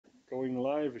going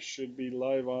live. It should be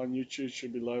live on YouTube,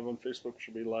 should be live on Facebook,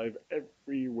 should be live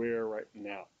everywhere right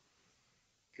now.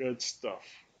 Good stuff.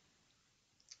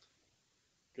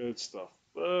 Good stuff.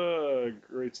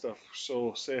 Great stuff.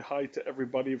 So say hi to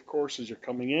everybody, of course, as you're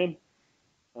coming in.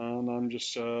 And I'm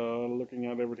just looking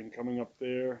at everything coming up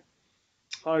there.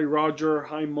 Hi, Roger.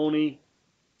 Hi, Moni.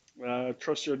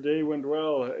 Trust your day went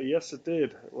well. Yes, it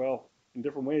did. Well, in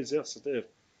different ways, yes, it did.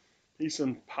 Peace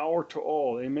and power to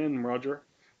all. Amen, Roger.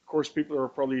 Of course, people are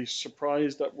probably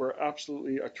surprised that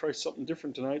I tried something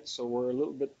different tonight, so we're a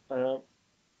little bit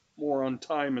more on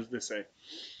time, as they say,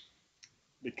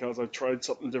 because I tried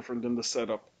something different in the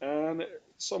setup, and it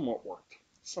somewhat worked.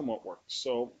 Somewhat worked.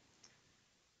 So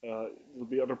there'll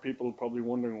be other people probably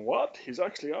wondering, what? He's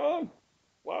actually on?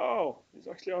 Wow, he's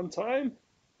actually on time?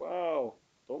 Wow.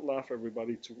 Don't laugh,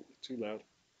 everybody, too loud.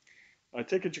 I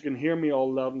take it you can hear me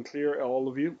all loud and clear, all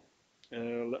of you.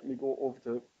 Let me go over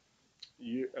to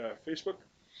Facebook.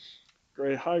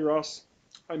 Great. Hi, Ross.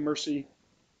 Hi, Mercy.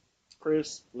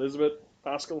 Chris, Elizabeth,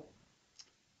 Pascal,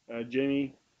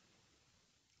 Jamie,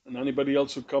 and anybody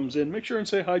else who comes in. Make sure and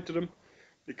say hi to them,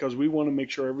 because we want to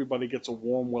make sure everybody gets a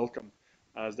warm welcome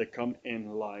as they come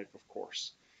in live, of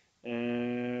course.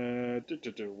 And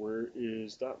where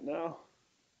is that now?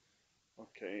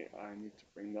 Okay, I need to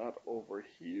bring that over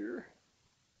here.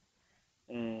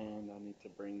 And I need to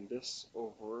bring this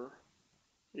over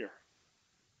here.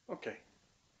 Okay.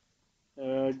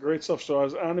 Great stuff. So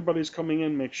as anybody's coming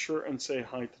in, make sure and say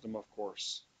hi to them, of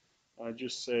course. I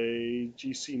just say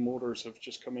GC Motors have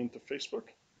just come into Facebook.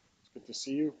 It's good to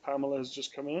see you. Pamela has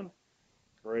just come in.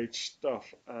 Great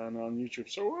stuff. And on YouTube.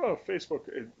 So Facebook,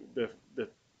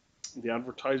 the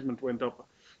advertisement went up.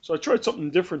 So I tried something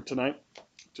different tonight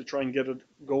to try and get it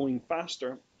going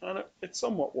faster, and it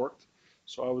somewhat worked.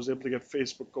 So I was able to get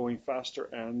Facebook going faster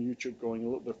and YouTube going a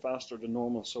little bit faster than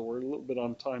normal. So we're a little bit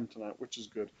on time tonight, which is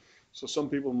good. So some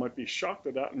people might be shocked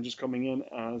at that and just coming in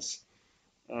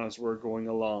as we're going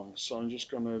along. So I'm just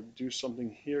going to do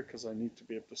something here because I need to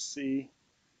be able to see.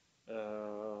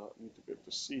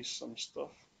 Some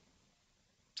stuff.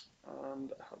 And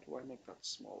how do I make that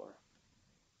smaller?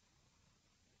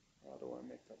 How do I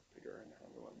make that bigger, and how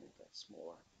do I make that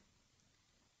smaller?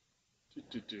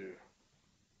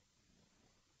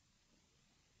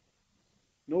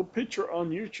 No picture on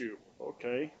YouTube.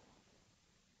 Okay.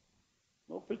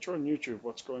 No picture on YouTube.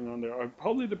 What's going on there?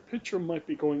 Probably the picture might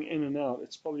be going in and out.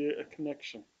 It's probably a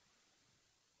connection.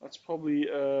 That's probably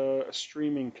a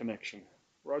streaming connection.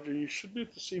 Roger, you should be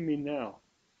able to see me now.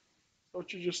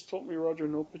 Don't you just told me, Roger,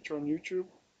 no picture on YouTube?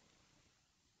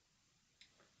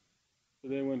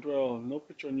 Today went well. No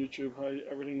picture on YouTube. Hi,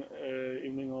 everything,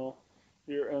 evening all.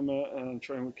 Here, Emma, and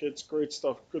trying with kids. Great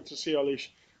stuff. Good to see you, Alish.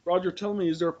 Roger, tell me,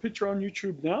 is there a picture on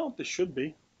YouTube now? There should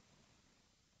be.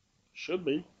 Should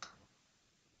be.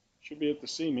 Should be able to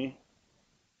see me.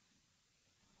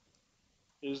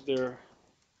 Is there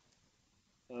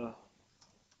a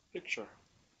picture?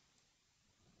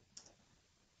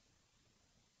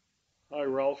 Hi,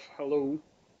 Ralph. Hello.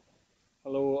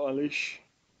 Hello, Alish.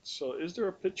 So, is there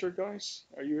a picture, guys?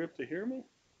 Are you able to hear me?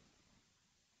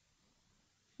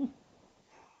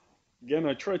 Again,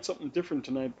 I tried something different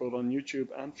tonight, both on YouTube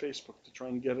and Facebook, to try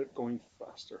and get it going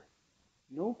faster.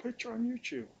 No picture on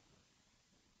YouTube.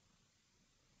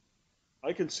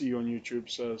 I can see you on YouTube,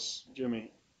 says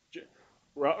Jimmy.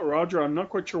 Roger, I'm not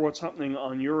quite sure what's happening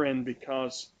on your end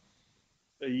because,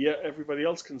 yeah, everybody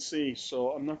else can see.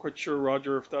 So I'm not quite sure,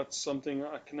 Roger, if that's something,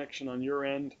 a connection on your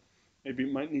end. Maybe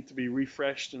it might need to be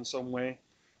refreshed in some way.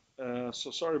 So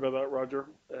sorry about that, Roger.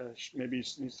 Maybe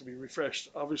it needs to be refreshed.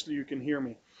 Obviously, you can hear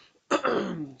me.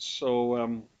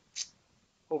 So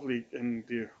hopefully, and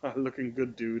looking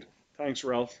good, dude. Thanks,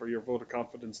 Ralph, for your vote of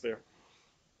confidence there.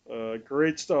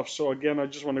 Great stuff. So again, I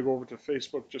just want to go over to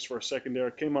Facebook just for a second there. I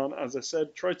came on, as I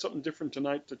said, tried something different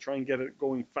tonight to try and get it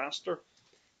going faster.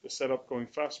 The setup going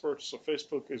faster. So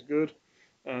Facebook is good.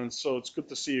 And so it's good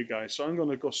to see you guys. So I'm going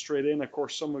to go straight in. Of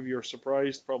course, some of you are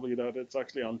surprised probably that it's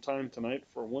actually on time tonight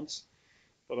for once.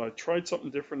 But I tried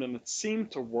something different and it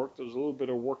seemed to work. There's a little bit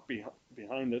of work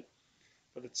behind it.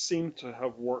 But it seemed to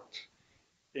have worked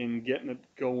in getting it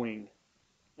going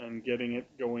and getting it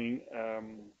going.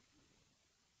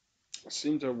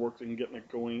 Seem to have worked in getting it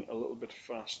going a little bit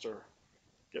faster,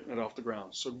 getting it off the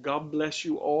ground. So God bless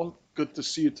you all. Good to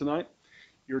see you tonight.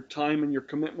 Your time and your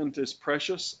commitment is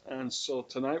precious. And so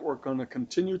tonight we're going to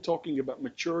continue talking about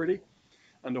maturity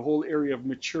and the whole area of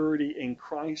maturity in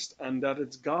Christ, and that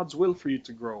it's God's will for you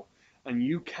to grow. And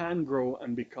you can grow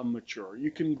and become mature.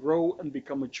 You can grow and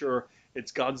become mature.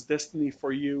 It's God's destiny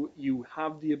for you. You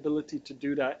have the ability to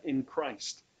do that in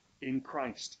Christ. In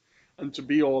Christ. and to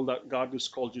be all that God has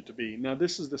called you to be. Now,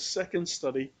 this is the second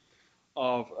study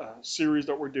of a series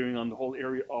that we're doing on the whole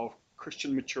area of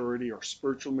Christian maturity or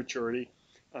spiritual maturity.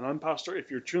 And I'm Pastor,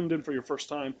 if you're tuned in for your first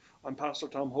time, I'm Pastor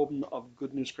Tom Hoban of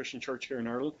Good News Christian Church here in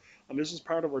Ireland. And this is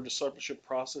part of our discipleship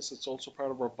process. It's also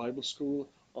part of our Bible school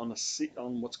on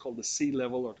what's called the C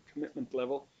level or the commitment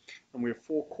level. And we have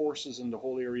 4 courses in the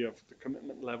whole area of the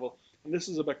commitment level. And this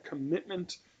is about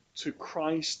commitment to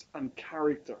Christ and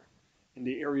character in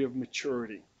the area of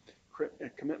maturity. A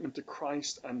commitment to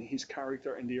Christ and his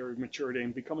character in the area of maturity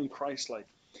and becoming Christ-like.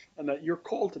 And that you're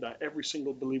called to that. Every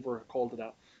single believer is called to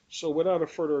that. So without a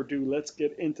further ado, let's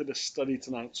get into the study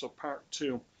tonight. So part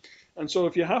 2. And so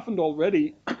if you haven't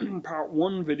already, part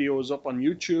 1 video is up on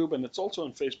YouTube, and it's also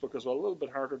on Facebook as well. A little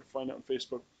bit harder to find out on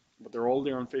Facebook, but they're all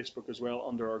there on Facebook as well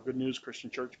under our Good News Christian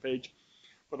Church page.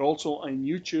 But also on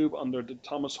YouTube under the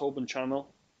Thomas Hoban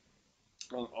channel.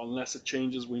 Unless it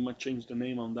changes, we might change the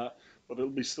name on that, but it'll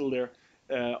be still there.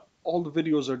 All the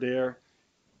videos are there,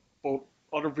 both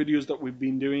other videos that we've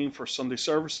been doing for Sunday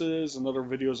services and other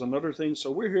videos on other things.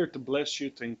 So we're here to bless you,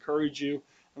 to encourage you,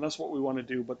 and that's what we want to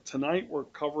do. But tonight we're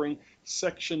covering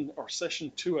session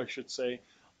 2, I should say,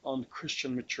 on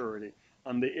Christian maturity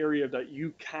and the area that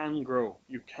you can grow.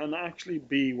 You can actually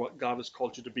be what God has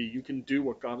called you to be. You can do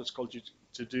what God has called you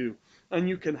to do, and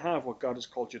you can have what God has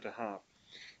called you to have.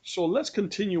 So let's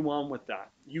continue on with that.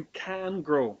 You can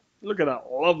grow. Look at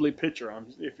that lovely picture.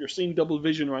 If you're seeing double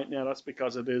vision right now, that's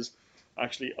because it is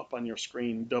actually up on your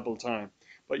screen double time.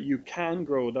 But you can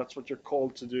grow. That's what you're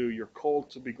called to do. You're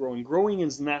called to be growing. Growing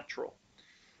is natural.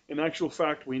 In actual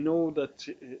fact, we know that,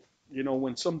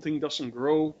 when something doesn't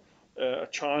grow, a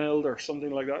child or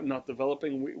something like that not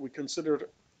developing, we consider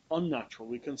it unnatural.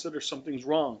 We consider something's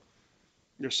wrong.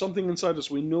 There's something inside us.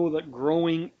 We know that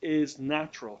growing is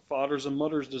natural. Fathers and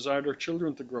mothers desire their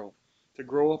children to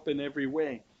grow up in every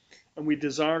way. And we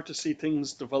desire to see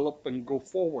things develop and go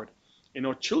forward.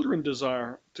 Children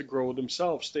desire to grow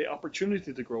themselves, the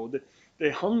opportunity to grow, they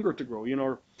hunger to grow.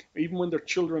 Even when they're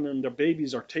children and their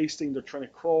babies are tasting, they're trying to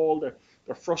crawl,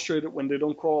 they're frustrated when they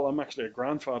don't crawl. I'm actually a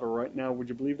grandfather right now, would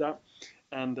you believe that?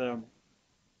 And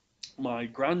my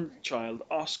grandchild,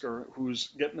 Oscar, who's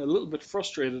getting a little bit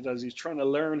frustrated as he's trying to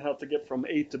learn how to get from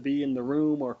A to B in the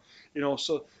room, or,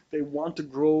 so they want to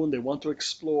grow and they want to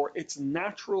explore. It's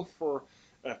natural for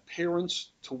parents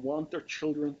to want their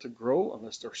children to grow,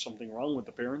 unless there's something wrong with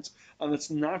the parents, and it's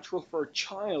natural for a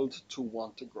child to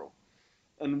want to grow.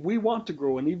 And we want to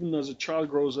grow, and even as a child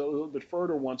grows a little bit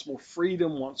further, wants more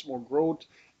freedom, wants more growth,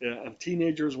 and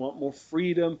teenagers want more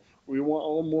freedom. We want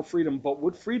all more freedom, but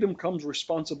with freedom comes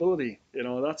responsibility.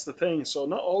 That's the thing. So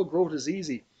not all growth is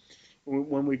easy.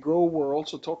 When we grow, we're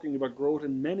also talking about growth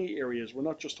in many areas. We're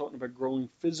not just talking about growing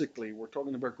physically. We're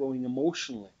talking about growing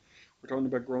emotionally. We're talking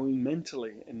about growing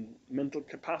mentally, and mental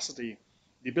capacity,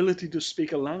 the ability to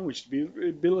speak a language, the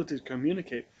ability to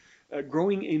communicate,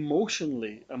 growing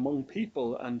emotionally among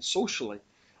people and socially,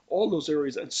 all those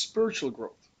areas, and spiritual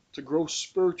growth, to grow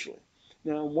spiritually.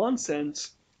 Now, in one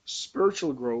sense,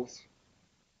 spiritual growth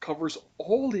covers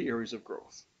all the areas of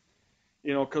growth.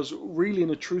 Because really, in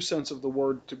a true sense of the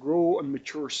word, to grow and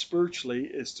mature spiritually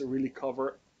is to really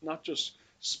cover not just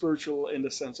spiritual in the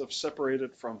sense of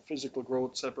separated from physical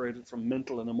growth, separated from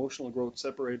mental and emotional growth,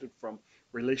 separated from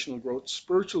relational growth.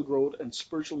 Spiritual growth and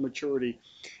spiritual maturity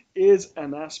is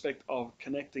an aspect of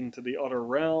connecting to the other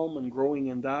realm and growing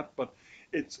in that, but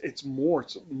it's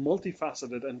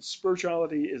multifaceted, and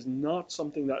spirituality is not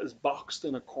something that is boxed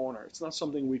in a corner. It's not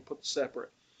something we put separate.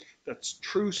 That's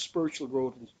true spiritual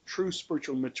growth and true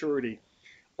spiritual maturity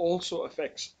also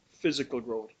affects physical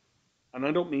growth. And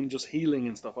I don't mean just healing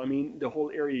and stuff. I mean the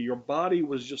whole area. Your body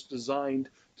was just designed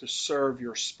to serve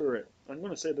your spirit. I'm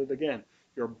going to say that again.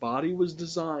 Your body was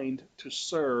designed to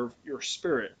serve your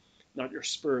spirit, not your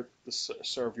spirit to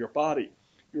serve your body.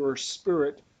 Your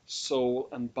spirit, soul,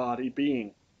 and body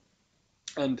being.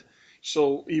 And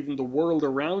so even the world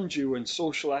around you and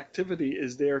social activity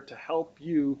is there to help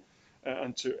you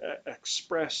and to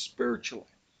express spiritually.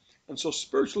 And so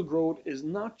spiritual growth is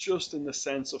not just in the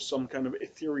sense of some kind of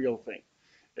ethereal thing.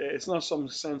 It's not some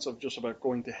sense of just about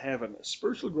going to heaven.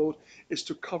 Spiritual growth is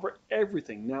to cover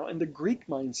everything. Now, in the Greek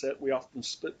mindset, we often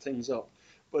split things up.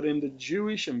 But in the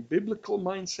Jewish and biblical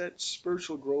mindset,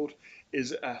 spiritual growth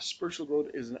is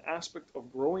an aspect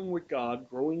of growing with God,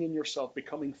 growing in yourself,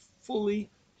 becoming fully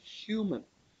human.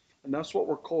 And that's what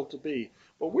we're called to be.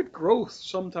 But with growth,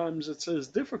 sometimes it is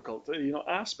difficult.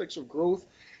 Aspects of growth,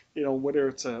 whether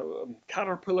it's a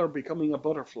caterpillar becoming a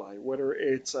butterfly, whether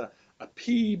it's a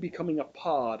pea becoming a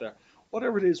pod,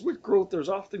 whatever it is, with growth, there's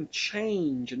often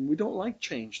change, and we don't like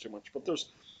change too much. But there's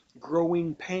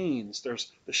growing pains.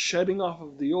 There's the shedding off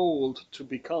of the old to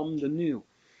become the new.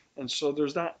 And so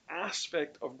there's that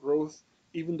aspect of growth,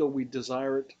 even though we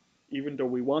desire it, even though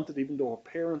we want it, even though our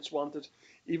parents want it,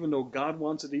 even though God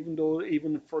wants it,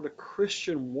 even for the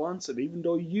Christian wants it, even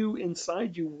though you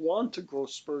inside you want to grow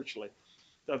spiritually,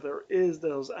 that there is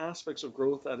those aspects of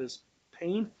growth that is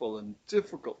painful and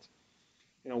difficult.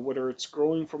 Whether it's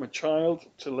growing from a child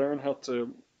to learn how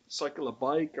to cycle a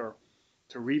bike, or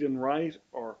to read and write,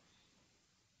 or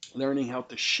learning how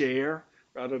to share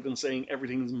rather than saying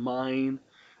everything's mine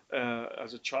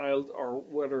as a child, or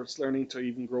whether it's learning to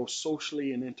even grow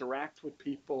socially and interact with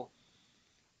people.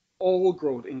 All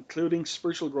growth, including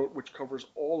spiritual growth, which covers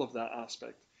all of that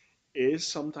aspect, is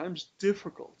sometimes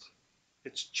difficult.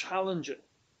 It's challenging,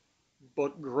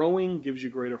 but growing gives you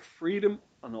greater freedom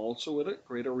and also with it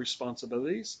greater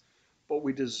responsibilities. But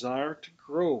we desire to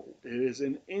grow. It is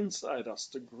inside us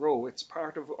to grow. It's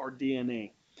part of our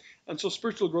DNA. And so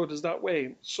spiritual growth is that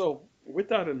way. So with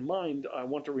that in mind, I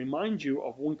want to remind you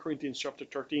of 1 Corinthians chapter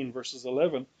 13, verses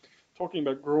 11, talking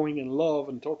about growing in love,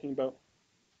 and talking about,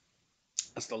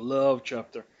 that's the love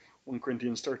chapter, 1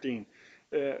 Corinthians 13.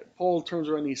 Paul turns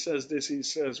around and he says this, he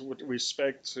says, with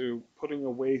respect to putting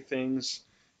away things,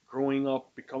 growing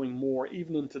up, becoming more,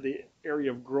 even into the area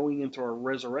of growing into our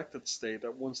resurrected state.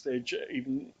 At one stage,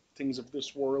 even things of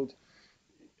this world,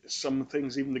 some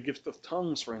things, even the gift of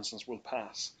tongues, for instance, will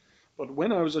pass. But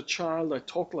when I was a child, I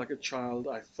talked like a child,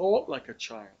 I thought like a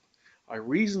child, I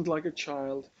reasoned like a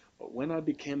child, but when I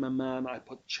became a man, I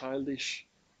put childish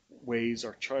ways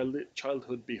or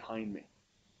childhood behind me.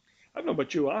 I don't know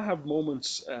about you, I have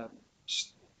moments,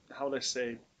 how do I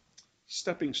say,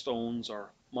 stepping stones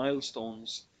or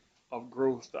milestones of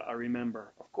growth that I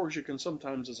remember. Of course, you can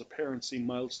sometimes, as a parent, see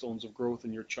milestones of growth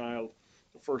in your child.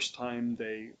 The first time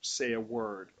they say a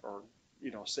word, or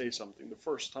say something. The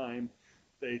first time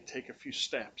they take a few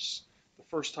steps. The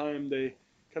first time they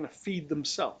kind of feed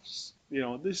themselves.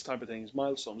 These type of things,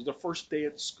 milestones. The first day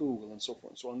at school, and so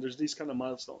forth and so on. There's these kind of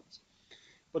milestones.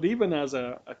 But even as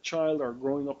a child or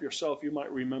growing up yourself, you might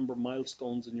remember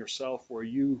milestones in yourself where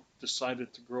you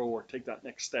decided to grow or take that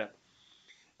next step.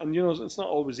 And it's not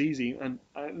always easy. And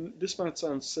this might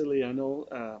sound silly, I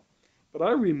know, but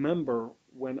I remember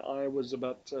when I was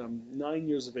about 9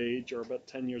 years of age, or about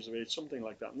 10 years of age, something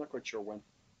like that. I'm not quite sure when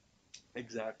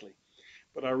exactly.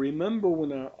 But I remember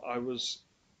uh,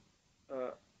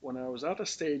 when I was at a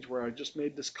stage where I just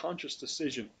made this conscious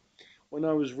decision. When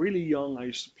I was really young, I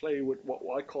used to play with what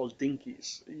I call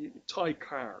dinkies, toy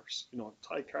cars,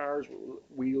 toy cars with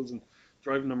wheels, and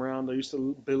driving them around. I used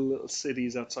to build little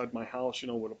cities outside my house,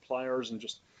 with the pliers, and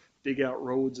just dig out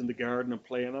roads in the garden and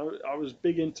play. And I was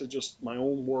big into just my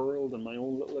own world and my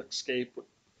own little escape with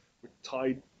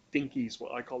toy dinkies.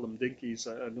 Well, I call them dinkies.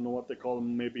 I don't know what they call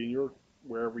them, maybe in your,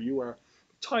 wherever you are.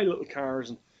 Toy little cars.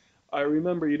 And I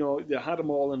remember, they had them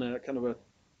all in a kind of a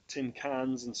tin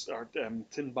cans and or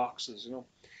tin boxes,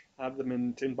 had them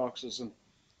in tin boxes. And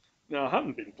now I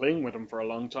hadn't been playing with them for a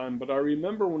long time, but I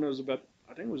remember when I was about,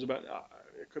 I think it was about,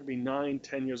 it could be 9,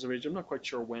 10 years of age. I'm not quite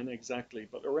sure when exactly,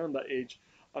 but around that age.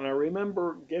 And I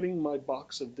remember getting my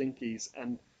box of dinkies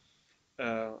and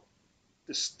uh,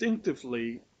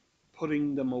 distinctively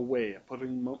putting them away,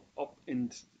 putting them up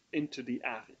into the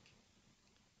attic.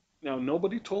 Now,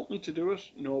 nobody told me to do it.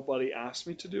 Nobody asked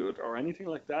me to do it or anything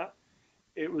like that.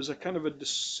 It was a kind of a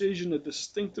decision, a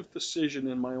distinctive decision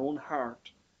in my own heart.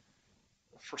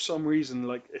 For some reason,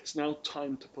 like, it's now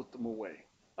time to put them away.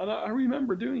 And I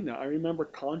remember doing that. I remember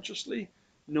consciously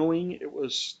knowing it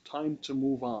was time to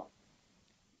move on.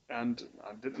 And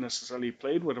I didn't necessarily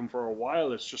played with them for a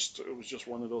while. It was just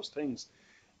one of those things.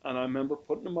 And I remember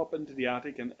putting them up into the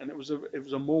attic, and it was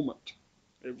a moment.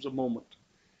 It was a moment.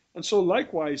 And so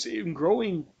likewise, in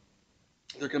growing,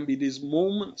 there can be these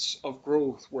moments of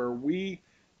growth where we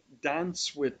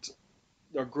dance with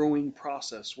the growing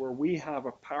process, where we have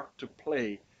a part to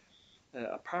play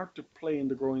in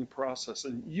the growing process.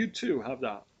 And you too have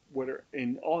that, whether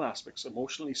in all aspects,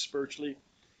 emotionally, spiritually,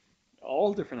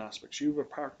 all different aspects, you have a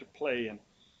part to play.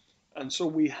 And so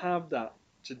we have that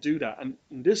to do that. And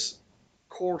in this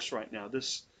course right now,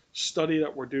 this study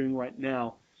that we're doing right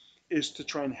now, is to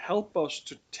try and help us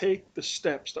to take the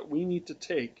steps that we need to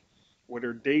take,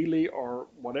 whether daily or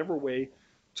whatever way,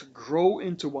 to grow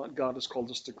into what God has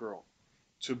called us to grow,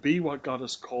 to be what God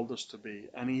has called us to be.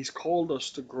 And He's called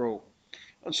us to grow.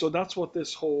 And so that's what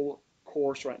this whole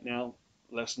course right now,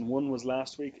 lesson 1 was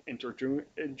last week,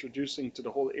 introducing to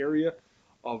the whole area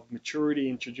of maturity,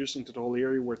 introducing to the whole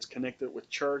area where it's connected with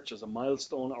church as a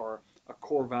milestone or a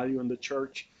core value in the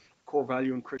church, core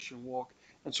value in Christian walk.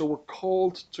 And so we're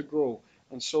called to grow.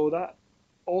 And so that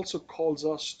also calls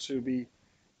us to be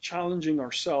challenging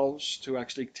ourselves to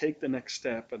actually take the next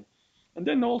step, and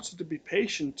then also to be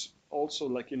patient. Also,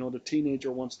 like, the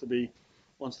teenager wants to be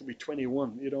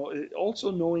 21.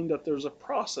 Also knowing that there's a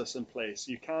process in place.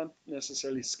 You can't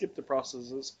necessarily skip the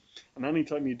processes, and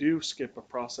anytime you do skip a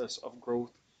process of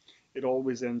growth, it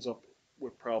always ends up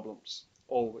with problems,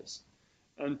 always.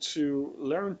 And to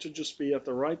learn to just be at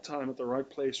the right time, at the right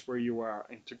place where you are,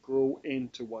 and to grow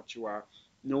into what you are,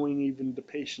 knowing even the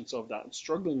patience of that and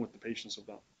struggling with the patience of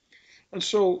that. And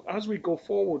so as we go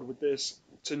forward with this,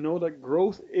 to know that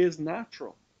growth is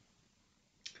natural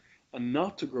and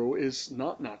not to grow is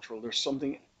not natural. There's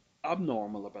something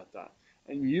abnormal about that.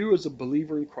 And you, as a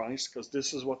believer in Christ, because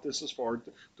this is what this is for,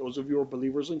 those of you who are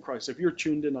believers in Christ, if you're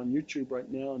tuned in on YouTube right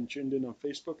now and tuned in on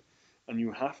Facebook and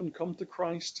you haven't come to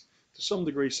Christ, to some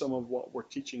degree, some of what we're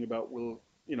teaching about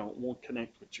won't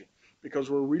connect with you, because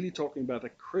we're really talking about a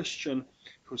Christian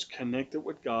who's connected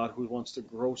with God, who wants to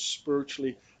grow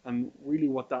spiritually, and really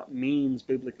what that means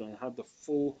biblically, and have the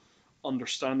full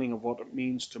understanding of what it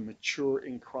means to mature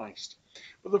in Christ.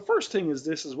 But the first thing is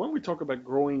this, is when we talk about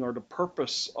growing or the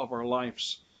purpose of our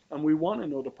lives, and we want to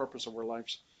know the purpose of our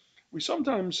lives, we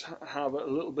sometimes have a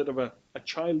little bit of a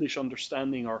childish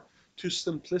understanding, or too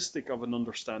simplistic of an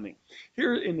understanding.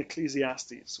 Here in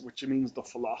Ecclesiastes, which means the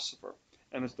philosopher,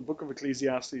 and it's the book of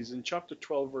Ecclesiastes, in chapter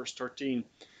 12, verse 13,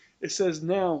 it says,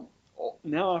 now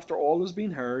after all has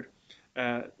been heard,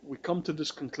 we come to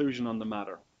this conclusion on the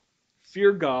matter.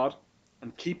 Fear God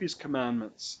and keep his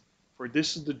commandments, for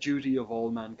this is the duty of all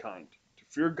mankind, to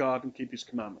fear God and keep his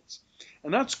commandments.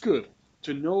 And that's good,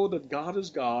 to know that God is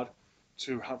God,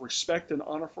 to have respect and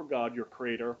honor for God, your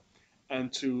creator,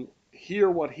 and to hear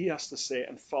what he has to say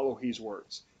and follow his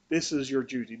words. This is your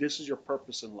duty. This is your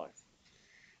purpose in life.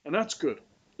 And that's good.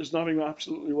 There's nothing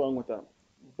absolutely wrong with that.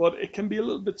 But it can be a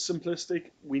little bit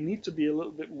simplistic. We need to be a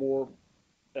little bit more,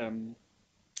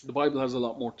 the Bible has a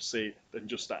lot more to say than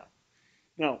just that.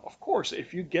 Now, of course,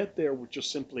 if you get there with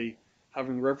just simply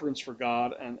having reverence for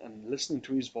God and listening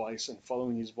to his voice and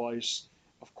following his voice,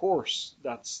 of course,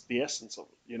 that's the essence of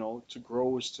it. To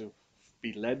grow is to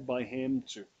be led by him,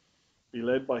 to be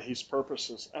led by his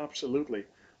purposes, absolutely.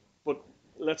 But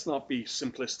let's not be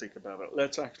simplistic about it.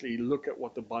 Let's actually look at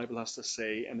what the Bible has to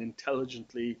say and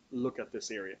intelligently look at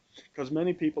this area. Because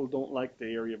many people don't like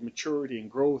the area of maturity and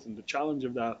growth and the challenge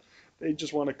of that. They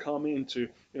just want to come into,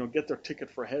 get their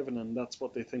ticket for heaven, and that's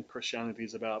what they think Christianity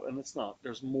is about. And it's not.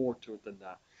 There's more to it than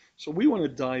that. So we want to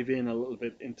dive in a little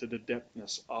bit into the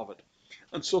depthness of it.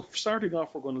 And so starting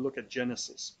off, we're going to look at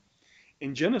Genesis.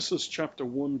 In Genesis chapter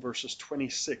 1, verses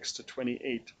 26 to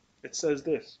 28, it says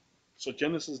this. So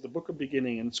Genesis, the book of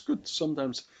beginning, and it's good to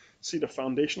sometimes see the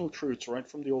foundational truths right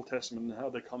from the Old Testament and how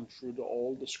they come through to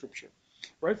all the scripture.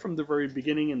 Right from the very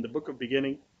beginning, in the book of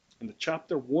beginning, in the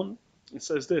chapter 1, it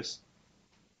says this.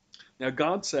 Now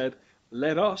God said,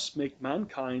 let us make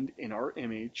mankind in our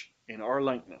image, in our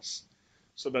likeness,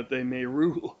 so that they may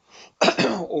rule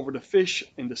over the fish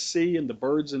in the sea and the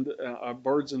birds in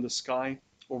the sky,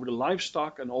 over the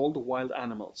livestock and all the wild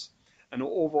animals, and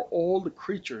over all the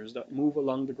creatures that move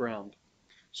along the ground.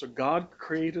 So God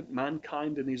created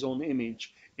mankind in his own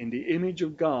image. In the image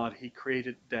of God, he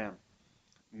created them.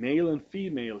 Male and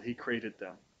female, he created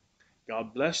them.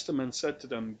 God blessed them and said to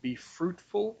them, be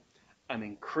fruitful and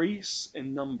increase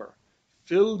in number.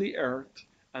 Fill the earth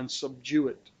and subdue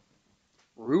it.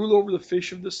 Rule over the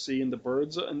fish of the sea and the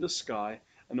birds in the sky,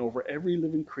 and over every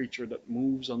living creature that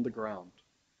moves on the ground.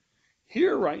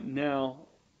 Here right now,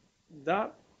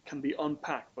 that can be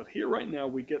unpacked, but here right now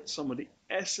we get some of the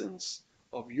essence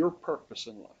of your purpose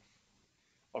in life,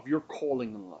 of your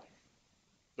calling in life,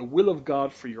 the will of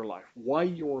God for your life, why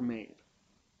you were made.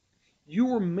 You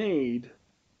were made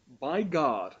by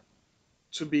God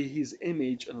to be his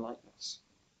image and likeness.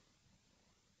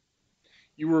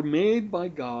 You were made by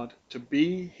God to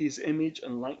be his image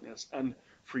and likeness, and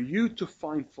for you to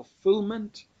find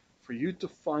fulfillment, for you to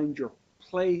find your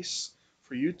place,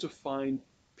 for you to find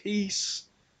peace,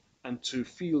 and to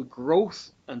feel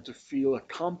growth and to feel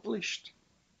accomplished.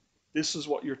 This is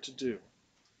what you're to do.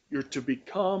 You're to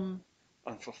become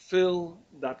and fulfill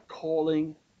that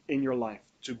calling in your life,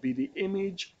 to be the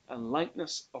image and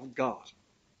likeness of God.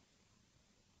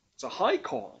 It's a high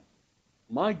calling.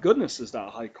 My goodness, is that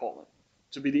a high calling.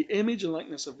 To be the image and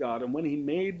likeness of God. And when he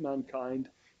made mankind,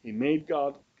 he made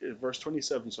God, verse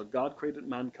 27, so God created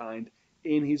mankind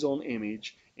in his own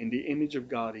image. In the image of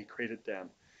God, he created them.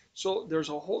 So there's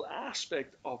a whole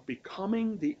aspect of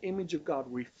becoming the image of God,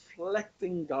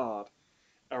 reflecting God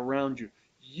around you.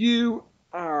 You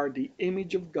are the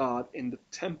image of God in the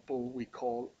temple we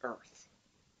call earth.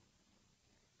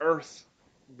 Earth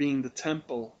being the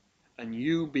temple and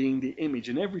you being the image.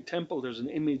 In every temple, there's an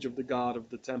image of the God of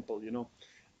the temple,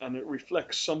 and it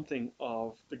reflects something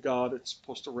of the God it's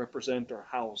supposed to represent or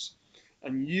house.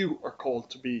 And you are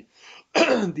called to be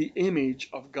the image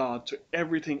of God to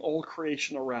everything, all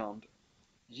creation around.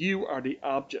 You are the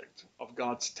object of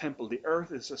God's temple. The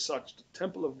earth is as such the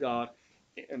temple of God,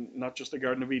 and not just the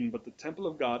Garden of Eden, but the temple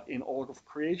of God in all of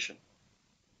creation.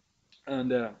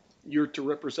 And you're to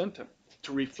represent Him,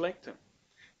 to reflect Him.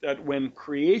 That when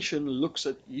creation looks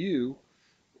at you,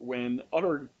 when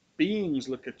other beings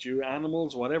look at you,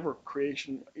 animals, whatever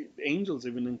creation, angels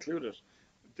even included,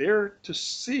 they're to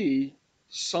see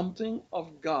something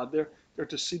of God. They're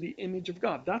to see the image of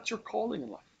God. That's your calling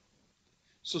in life.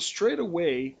 So straight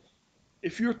away,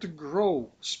 if you're to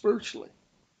grow spiritually,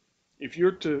 if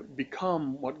you're to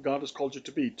become what God has called you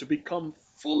to become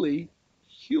fully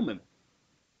human,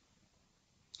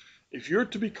 if you're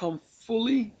to become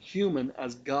fully human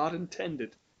as God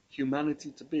intended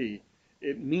humanity to be,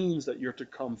 it means that you're to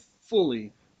come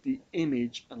fully the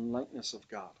image and likeness of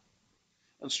God.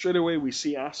 And straight away we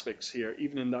see aspects here,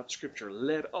 even in that scripture.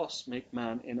 Let us make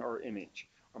man in our image,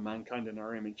 or mankind in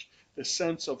our image. The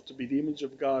sense of to be the image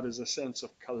of God is a sense of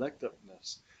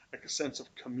collectiveness, like a sense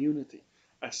of community,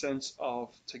 a sense of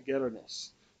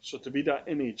togetherness. So to be that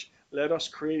image, let us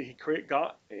create. He created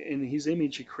God in His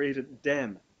image. He created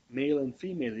them, male and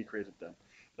female. He created them.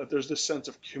 That there's this sense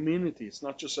of community. It's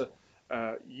not just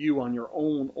you on your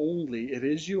own only. It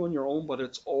is you on your own, but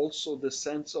it's also the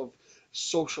sense of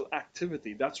social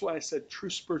activity. That's why I said true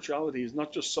spirituality is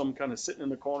not just some kind of sitting in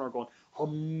the corner going,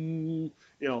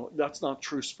 that's not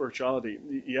true spirituality.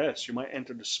 Yes, you might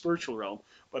enter the spiritual realm,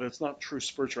 but it's not true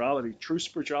spirituality. True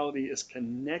spirituality is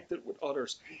connected with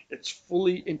others. It's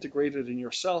fully integrated in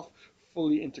yourself,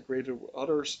 fully integrated with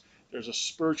others. There's a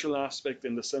spiritual aspect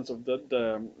in the sense of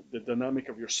the dynamic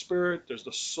of your spirit. There's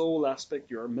the soul aspect,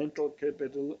 your mental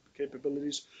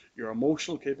capabilities, your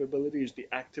emotional capabilities, the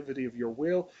activity of your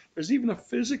will. There's even a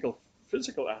physical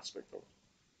aspect of it.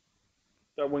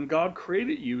 That when God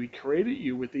created you, He created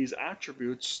you with these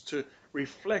attributes to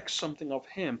reflect something of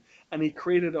Him. And He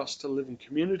created us to live in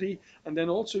community. And then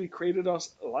also He created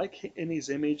us like in His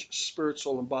image, spirit,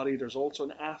 soul, and body. There's also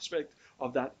an aspect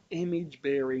of that image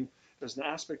bearing. There's an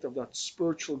aspect of that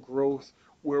spiritual growth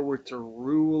where we're to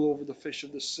rule over the fish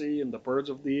of the sea and the birds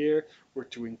of the air. We're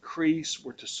to increase.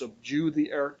 We're to subdue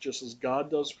the earth just as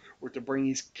God does. We're to bring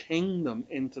His kingdom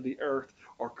into the earth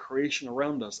or creation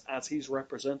around us as His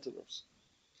representatives.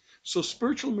 So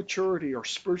spiritual maturity or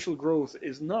spiritual growth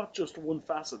is not just one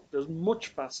facet. There's much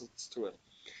facets to it.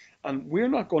 And we're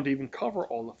not going to even cover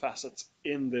all the facets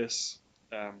in this,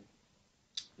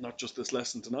 not just this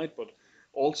lesson tonight, but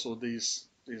also these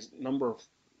number of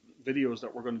videos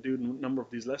that we're going to do, a number of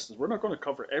these lessons. We're not going to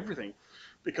cover everything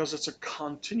because it's a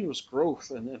continuous growth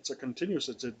and it's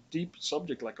a deep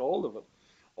subject like all of it,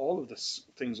 all of the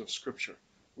things of Scripture.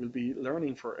 We'll be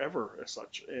learning forever as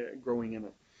such, growing in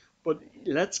it. But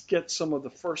let's get some of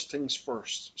the first things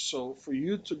first. So for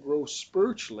you to grow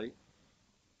spiritually,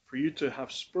 for you to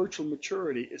have spiritual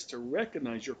maturity, is to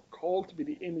recognize you're called to be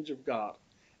the image of God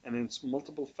and in its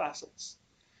multiple facets.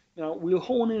 Now, we'll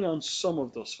hone in on some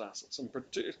of those facets, and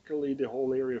particularly the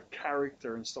whole area of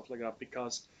character and stuff like that,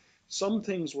 because some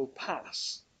things will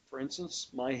pass. For instance,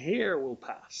 my hair will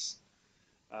pass.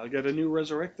 I'll get a new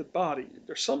resurrected body.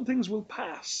 There's some things will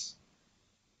pass.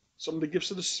 Some of the gifts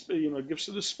of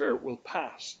the Spirit will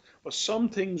pass, but some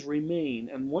things remain.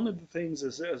 And one of the things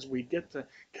is as we get to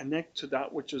connect to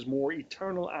that which is more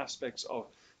eternal aspects of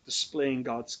displaying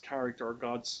God's character or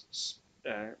God's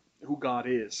who God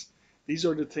is. These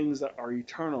are the things that are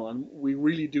eternal, and we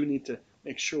really do need to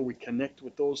make sure we connect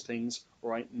with those things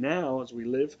right now as we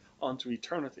live onto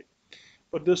eternity.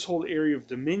 But this whole area of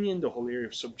dominion, the whole area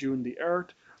of subduing the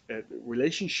earth,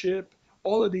 relationship,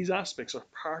 all of these aspects are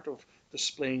part of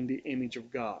displaying the image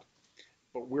of God.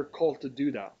 But we're called to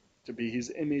do that, to be His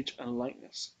image and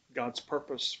likeness. God's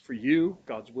purpose for you,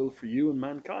 God's will for you and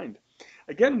mankind.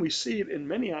 Again, we see it in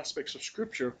many aspects of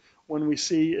Scripture. When we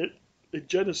see it in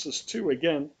Genesis 2,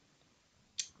 again,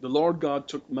 the Lord God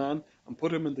took man and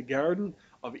put him in the Garden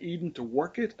of Eden to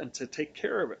work it and to take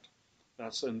care of it.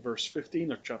 That's in verse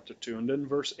 15 of chapter 2. And then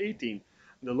verse 18.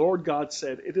 The Lord God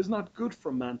said, "It is not good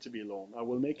for man to be alone. I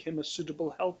will make him a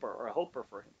suitable helper," or a helper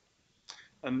for him.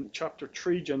 And chapter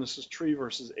 3, Genesis 3,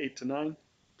 verses 8 to 9.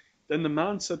 Then the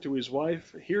man said to his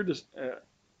wife,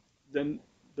 then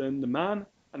the man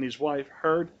and his wife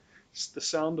heard the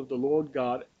sound of the Lord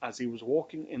God as He was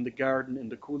walking in the garden in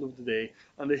the cool of the day,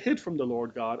 and they hid from the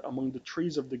Lord God among the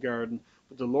trees of the garden.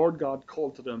 But the Lord God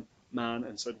called to them, man,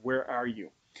 and said, "Where are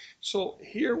you?" So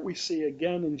here we see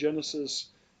again in Genesis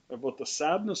about the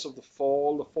sadness of the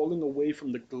fall, the falling away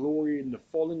from the glory and the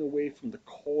falling away from the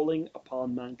calling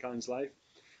upon mankind's life.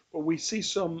 But we see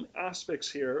some aspects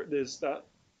here is that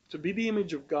to be the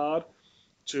image of God,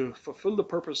 to fulfill the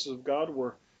purposes of God,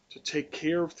 we're to take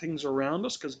care of things around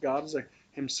us, because God is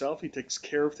himself. He takes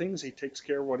care of things. He takes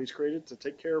care of what he's created, to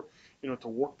take care of, to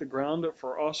work the ground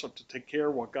for us, or to take care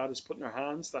of what God has put in our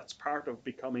hands. That's part of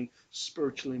becoming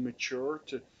spiritually mature,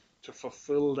 to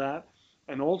fulfill that.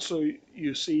 And also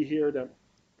you see here that,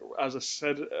 as I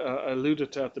said,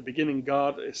 alluded to at the beginning,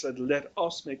 God said, let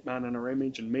us make man in our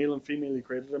image, and male and female he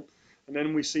created them. And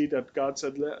then we see that God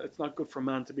said, it's not good for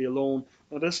man to be alone.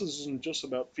 Now this isn't just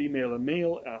about female and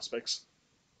male aspects.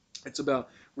 It's about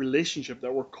relationship,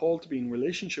 that we're called to be in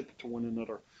relationship to one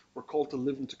another. We're called to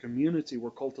live into community.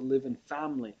 We're called to live in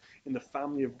family, in the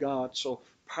family of God. So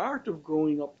part of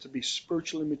growing up to be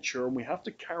spiritually mature, and we have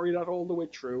to carry that all the way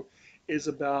through, is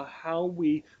about how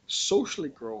we socially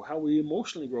grow, how we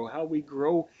emotionally grow, how we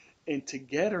grow in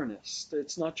togetherness.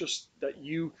 It's not just that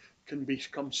you can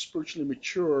become spiritually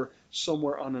mature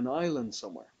somewhere on an island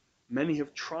somewhere. Many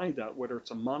have tried that, whether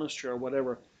it's a monastery or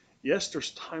whatever. Yes,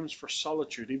 there's times for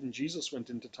solitude. Even Jesus went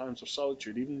into times of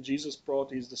solitude. Even Jesus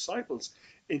brought his disciples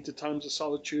into times of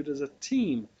solitude as a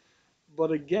team.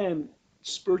 But again,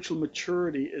 spiritual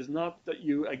maturity is not that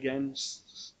you, again,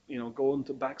 go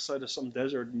into the backside of some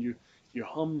desert and you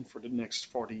hum for the next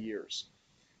 40 years.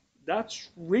 That's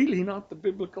really not the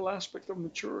biblical aspect of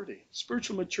maturity.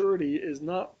 Spiritual maturity is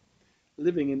not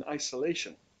living in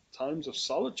isolation. Times of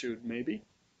solitude, maybe,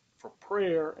 for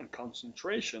prayer and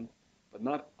concentration, but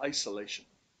not isolation.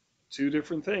 Two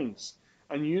different things.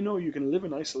 And you can live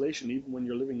in isolation even when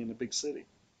you're living in a big city.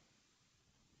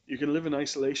 You can live in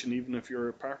isolation even if you're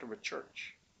a part of a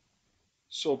church.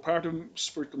 So part of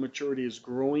spiritual maturity is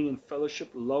growing in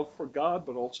fellowship, love for God,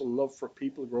 but also love for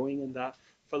people, growing in that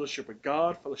fellowship with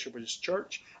God, fellowship with his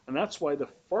church. And that's why the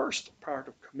first part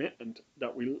of commitment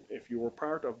if you were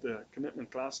part of the commitment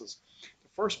classes, the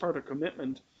first part of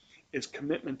commitment is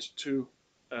commitment to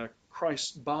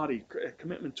Christ's body,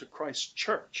 commitment to Christ's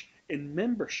church in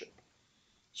membership.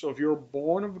 So if you're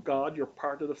born of God, you're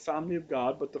part of the family of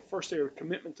God, but the first area of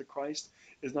commitment to Christ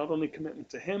is not only commitment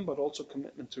to him, but also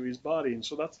commitment to his body. And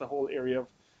so that's the whole area of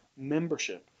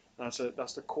membership. That's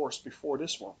the course before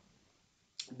this one.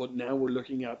 But now we're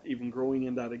looking at even growing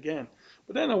in that again.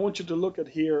 But then I want you to look at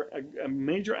here, a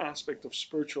major aspect of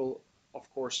spiritual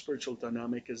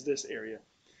dynamic is this area.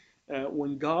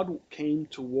 When God came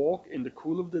to walk in the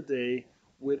cool of the day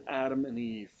with Adam and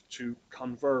Eve, to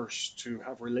converse, to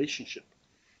have relationship,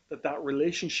 that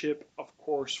relationship, of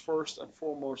course, first and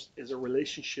foremost, is a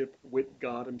relationship with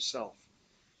God himself.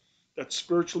 That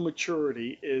spiritual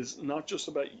maturity is not just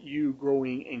about you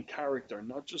growing in character,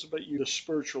 not just about you, the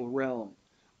spiritual realm,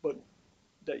 but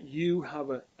that you have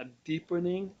a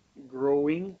deepening,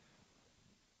 growing,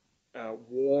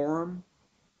 warm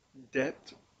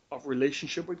depth of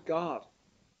relationship with God.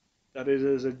 That it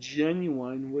is a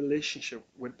genuine relationship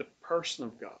with the person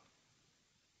of God.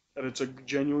 That it's a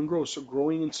genuine growth. So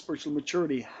growing in spiritual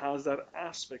maturity has that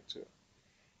aspect to it.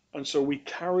 And so we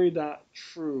carry that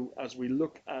through as we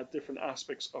look at different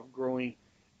aspects of growing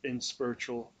in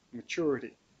spiritual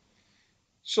maturity.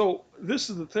 So this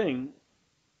is the thing.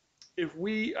 If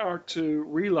we are to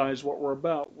realize what we're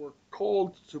about, we're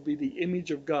called to be the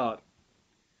image of God.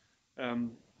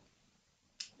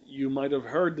 You might have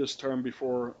heard this term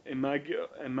before,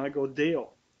 Imago Dei.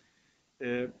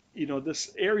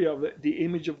 This area of the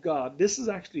image of God, this is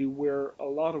actually where a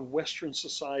lot of Western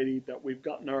society, that we've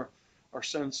gotten our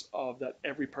sense of that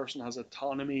every person has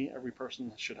autonomy, every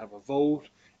person should have a vote,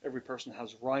 every person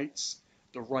has rights,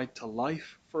 the right to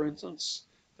life, for instance,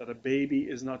 that a baby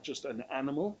is not just an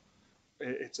animal,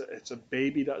 it's a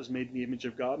baby that is made in the image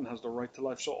of God and has the right to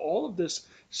life. So all of this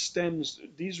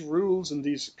these rules and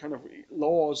these kind of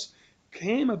laws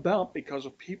came about because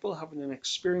of people having an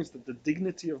experience that the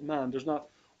dignity of man, there's not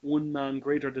one man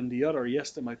greater than the other. Yes,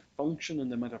 they might function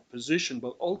and they might have position,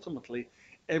 but ultimately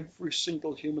every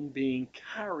single human being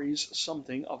carries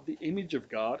something of the image of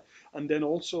God, and then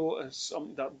also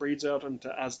some that breeds out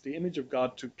into, as the image of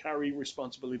God, to carry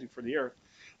responsibility for the earth.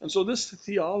 And so this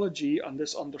theology and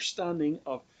this understanding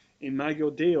of Imago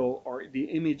Dei, or the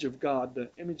image of God, the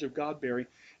image of God bearing,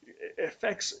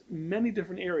 affects many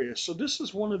different areas. So this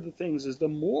is one of the things, is the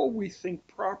more we think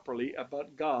properly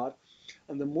about God,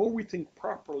 and the more we think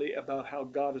properly about how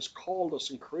God has called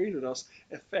us and created us,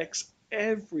 affects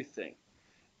everything.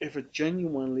 If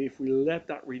we let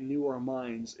that renew our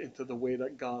minds into the way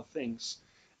that God thinks.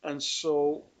 And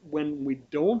so when we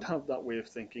don't have that way of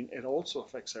thinking, it also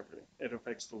affects everything. It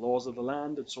affects the laws of the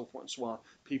land and so forth and so on.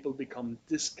 People become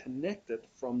disconnected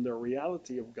from their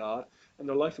reality of God and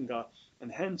their life in God.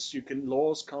 And hence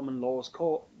laws come and laws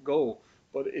go.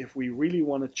 But if we really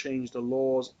want to change the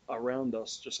laws around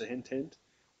us, just a hint, hint,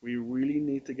 we really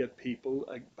need to get people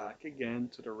back again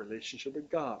to their relationship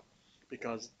with God,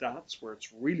 because that's where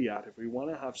it's really at. If we want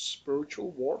to have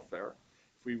spiritual warfare,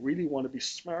 if we really want to be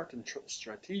smart and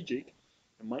strategic,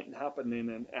 it mightn't happen in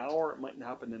an hour, it mightn't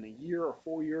happen in a year or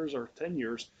 4 years or 10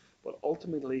 years, but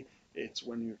ultimately it's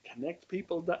when you connect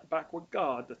people back with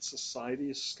God that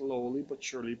society is slowly but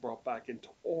surely brought back into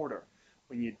order.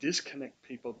 When you disconnect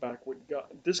people back with God,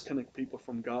 disconnect people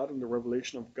from God and the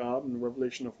revelation of God and the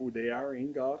revelation of who they are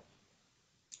in God,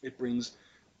 it brings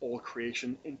all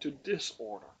creation into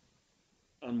disorder.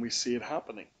 And we see it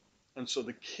happening. And so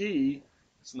the key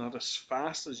is not as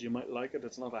fast as you might like it.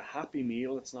 It's not a happy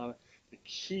meal. It's not the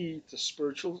key to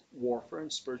spiritual warfare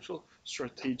and spiritual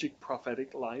strategic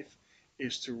prophetic life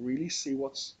is to really see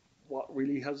what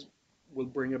really will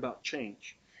bring about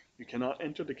change. You cannot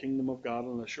enter the kingdom of God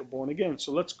unless you're born again.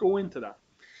 So let's go into that.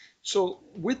 So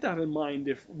with that in mind,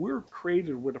 if we're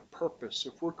created with a purpose,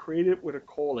 if we're created with a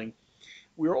calling,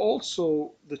 we're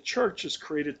also, the church is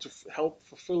created to help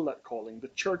fulfill that calling. The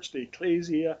church, the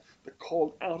ecclesia, the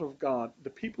called out of God, the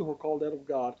people who are called out of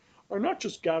God are not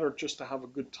just gathered just to have a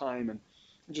good time and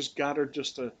just gathered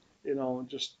just to,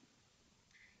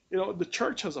 the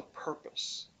church has a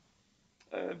purpose.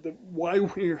 Why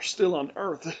we are still on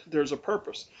earth, there's a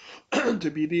purpose to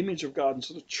be the image of God. And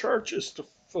so the church is to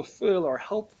fulfill or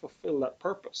help fulfill that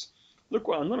purpose. Look,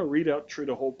 I'm going to read out through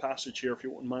the whole passage here if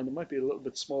you wouldn't mind. It might be a little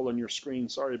bit small on your screen.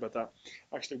 Sorry about that.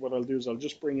 Actually, what I'll do is I'll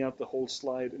just bring out the whole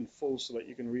slide in full so that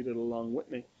you can read it along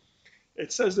with me.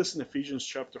 It says this in Ephesians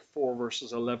chapter 4,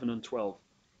 verses 11 and 12.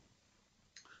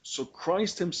 So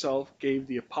Christ himself gave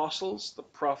the apostles, the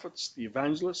prophets, the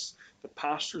evangelists, the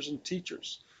pastors and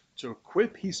teachers to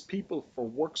equip his people for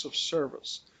works of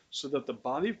service, so that the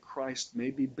body of Christ may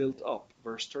be built up,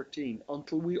 verse 13,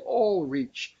 until we all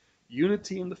reach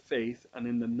unity in the faith and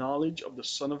in the knowledge of the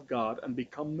Son of God and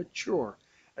become mature,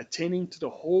 attaining to the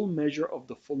whole measure of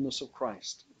the fullness of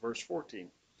Christ, verse 14.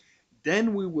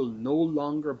 Then we will no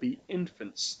longer be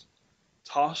infants,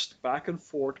 tossed back and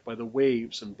forth by the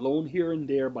waves and blown here and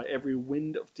there by every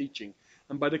wind of teaching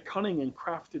and by the cunning and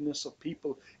craftiness of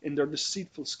people in their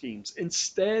deceitful schemes.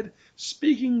 Instead,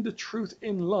 speaking the truth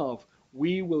in love,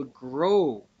 we will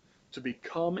grow to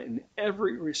become in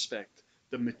every respect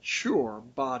the mature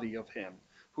body of him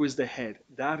who is the head,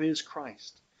 that is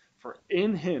Christ. For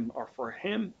in him, or for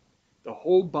him, the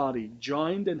whole body,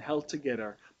 joined and held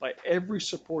together by every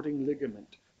supporting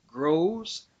ligament,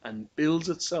 grows and builds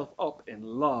itself up in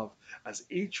love as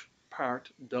each part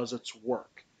does its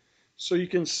work. So you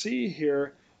can see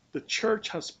here the church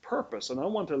has purpose, and I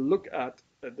want to look at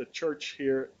the church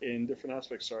here in different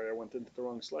aspects. Sorry, I went into the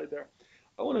wrong slide there.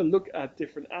 I want to look at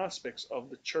different aspects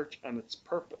of the church and its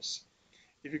purpose.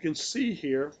 If you can see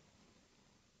here,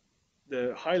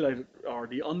 the highlighted or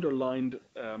the underlined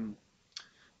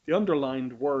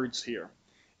words here.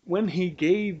 When he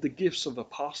gave the gifts of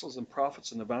apostles and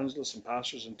prophets and evangelists and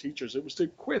pastors and teachers, it was to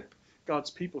equip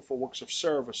God's people for works of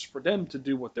service, for them to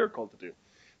do what they're called to do.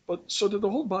 But so that the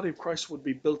whole body of Christ would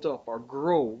be built up or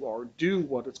grow or do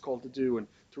what it's called to do, and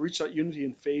to reach that unity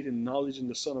in faith and knowledge in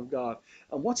the Son of God.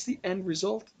 And what's the end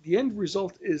result? The end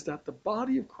result is that the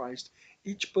body of Christ,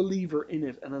 each believer in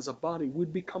it and as a body,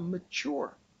 would become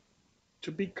mature.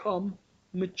 To become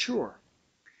mature,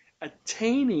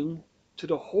 attaining to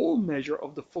the whole measure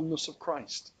of the fullness of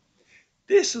Christ.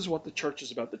 This is what the church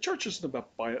is about. The church isn't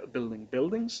about building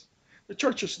buildings. The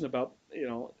church isn't about,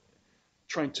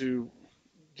 trying to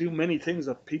do many things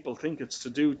that people think it's to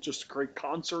do, just to create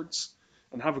concerts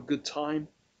and have a good time.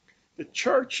 The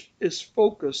church's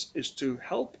focus is to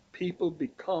help people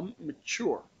become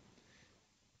mature.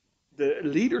 The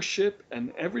leadership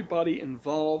and everybody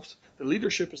involved, the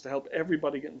leadership is to help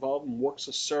everybody get involved in works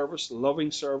of service,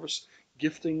 loving service,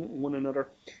 gifting one another,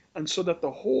 and so that the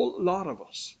whole lot of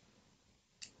us,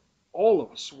 all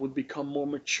of us, would become more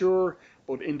mature,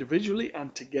 both individually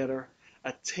and together,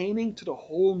 attaining to the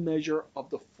whole measure of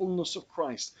the fullness of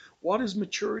Christ. What is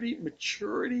maturity?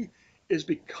 Maturity is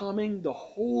becoming the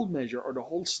whole measure, or the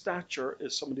whole stature,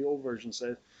 as some of the old versions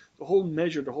said, the whole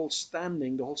measure, the whole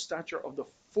standing, the whole stature of the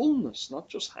fullness, not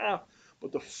just half,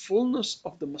 but the fullness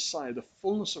of the Messiah, the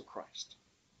fullness of Christ.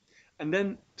 And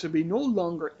then to be no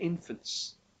longer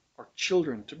infants or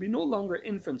children, to be no longer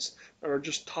infants that are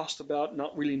just tossed about,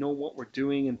 not really know what we're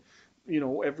doing, and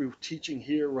every teaching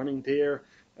here, running there,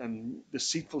 and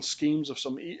deceitful schemes of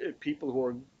some people who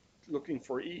are looking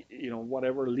for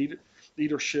whatever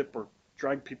leadership or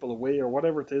drag people away or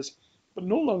whatever it is, but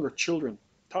no longer children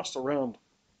tossed around.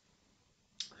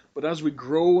 But as we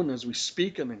grow and as we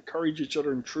speak and encourage each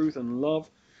other in truth and love,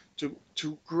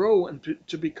 to grow and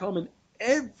to become in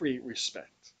every respect.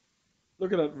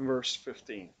 Look at that in verse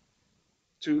 15.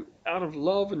 To out of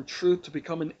love and truth to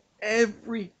become in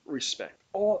every respect,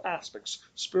 all aspects,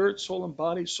 spirit, soul, and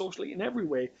body, socially, in every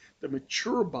way, the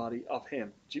mature body of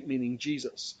Him, meaning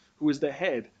Jesus, who is the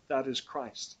head, that is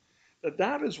Christ.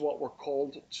 That is what we're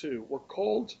called to. We're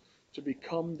called to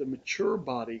become the mature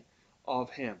body of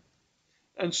Him.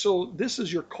 And so this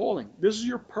is your calling. This is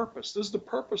your purpose. This is the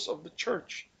purpose of the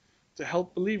church, to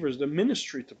help believers, the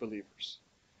ministry to believers.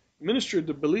 Ministry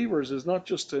to believers is not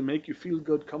just to make you feel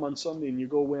good, come on Sunday and you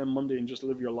go away on Monday and just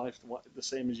live your life the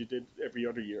same as you did every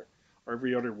other year or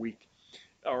every other week,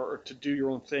 or to do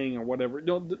your own thing or whatever.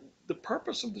 No, the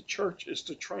purpose of the church is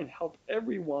to try and help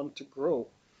everyone to grow.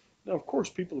 Now, of course,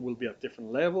 people will be at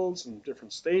different levels and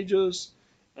different stages,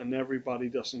 and everybody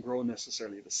doesn't grow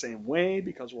necessarily the same way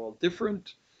because we're all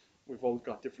different. We've all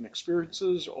got different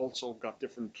experiences, also got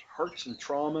different hurts and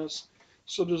traumas.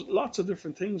 So there's lots of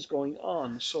different things going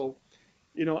on. So,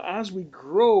 as we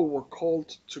grow, we're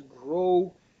called to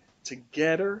grow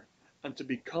together and to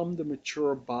become the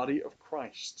mature body of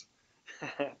Christ.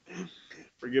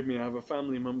 Forgive me, I have a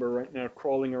family member right now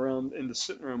crawling around in the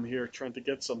sitting room here trying to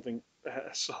get something.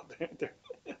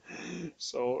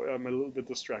 So I'm a little bit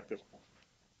distracted.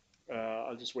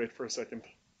 I'll just wait for a second.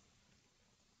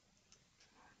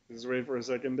 Just wait for a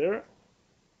second there.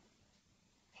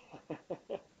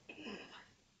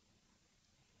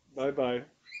 Bye-bye.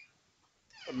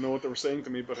 I don't know what they were saying to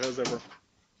me, but as ever.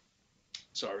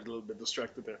 Sorry, a little bit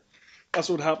distracted there. That's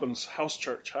what happens. House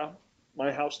church, huh?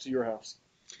 My house to your house.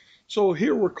 So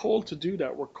here we're called to do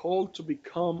that. We're called to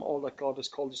become all that God has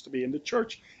called us to be. In the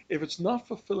church, if it's not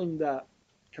fulfilling that,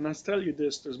 can I tell you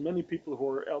this? There's many people who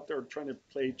are out there trying to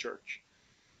play church.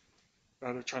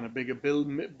 They're trying to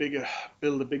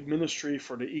build a big ministry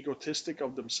for the egotistic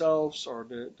of themselves, or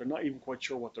they're not even quite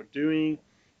sure what they're doing.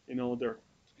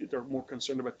 They're more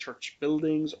concerned about church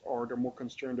buildings, or they're more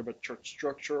concerned about church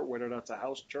structure, whether that's a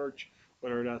house church,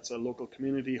 whether that's a local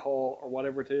community hall, or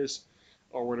whatever it is,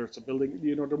 or whether it's a building.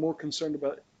 They're more concerned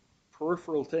about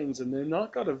peripheral things, and they've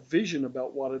not got a vision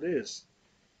about what it is.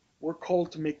 We're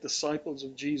called to make disciples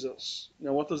of Jesus.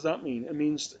 Now, what does that mean? It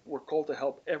means we're called to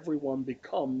help everyone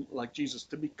become like Jesus,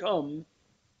 to become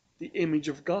the image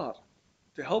of God,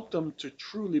 to help them to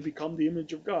truly become the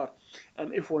image of God.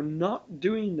 And if we're not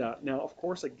doing that, now, of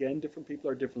course, again, different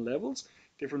people are different levels,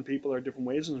 different people are different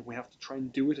ways, and we have to try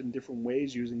and do it in different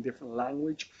ways, using different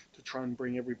language to try and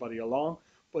bring everybody along.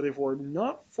 But if we're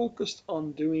not focused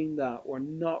on doing that, we're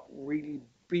not really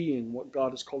being what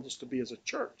God has called us to be as a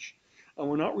church. And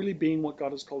we're not really being what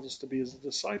God has called us to be as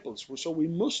disciples. So we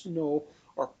must know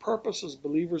our purpose as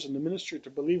believers in the ministry to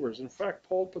believers. In fact,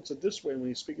 Paul puts it this way when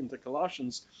he's speaking to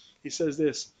Colossians. He says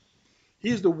this: He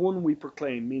is the one we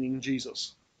proclaim, meaning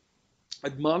Jesus,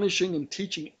 admonishing and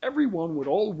teaching everyone with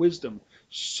all wisdom,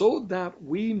 so that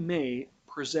we may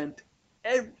present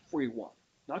everyone,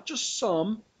 not just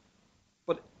some,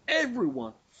 but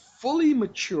everyone, fully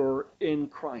mature in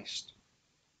Christ.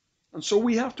 And so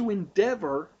we have to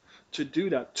endeavor to do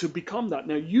that, to become that.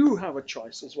 Now, you have a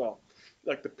choice as well.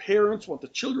 Like the parents want the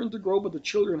children to grow, but the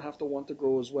children have to want to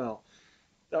grow as well.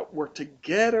 That we're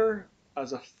together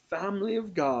as a family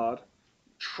of God,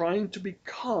 trying to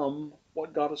become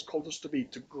what God has called us to be,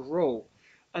 to grow.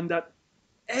 And that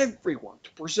everyone,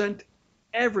 to present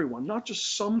everyone, not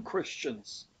just some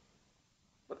Christians,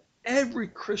 but every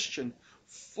Christian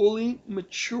fully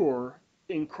mature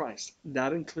in Christ.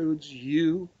 That includes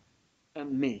you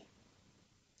and me.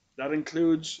 That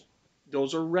includes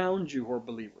those around you who are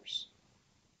believers.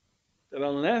 That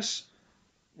unless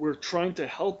we're trying to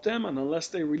help them, and unless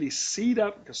they really see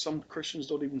that, because some Christians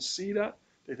don't even see that,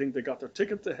 they think they got their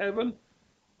ticket to heaven,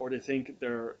 or they think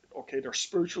they're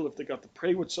spiritual if they got to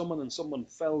pray with someone and someone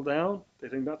fell down. They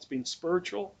think that's being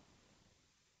spiritual.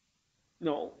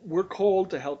 No, we're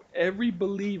called to help every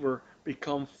believer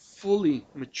become fully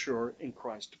mature in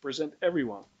Christ, to present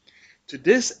everyone. To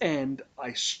this end,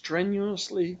 I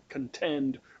strenuously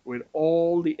contend with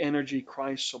all the energy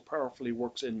Christ so powerfully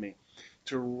works in me,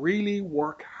 to really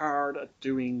work hard at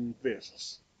doing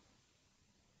this.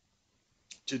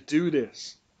 To do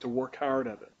this, to work hard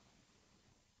at it.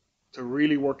 To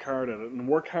really work hard at it. And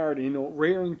work hard,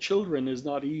 rearing children is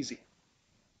not easy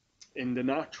in the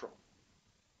natural.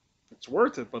 It's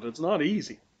worth it, but it's not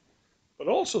easy. But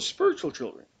also spiritual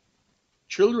children.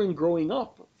 Children growing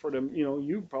up, for them,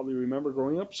 you probably remember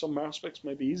growing up, some aspects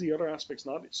may be easy, other aspects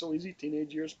not so easy,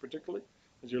 teenage years particularly,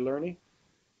 as you're learning.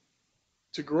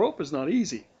 To grow up is not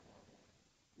easy.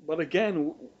 But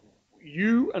again,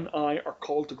 you and I are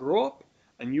called to grow up,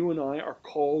 and you and I are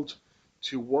called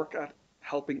to work at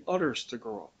helping others to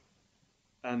grow up.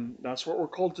 And that's what we're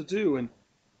called to do.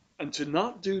 And to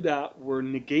not do that, we're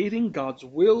negating God's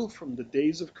will from the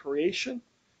days of creation.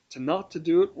 To not to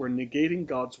do it, we're negating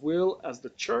God's will as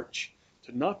the church.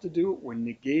 To not to do it, we're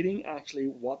negating actually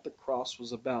what the cross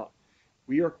was about.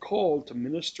 We are called to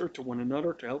minister to one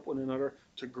another, to help one another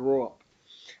to grow up.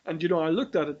 And I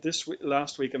looked at it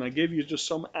last week, and I gave you just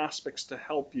some aspects to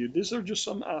help you. These are just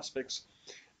some aspects.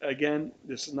 Again,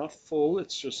 this is not full.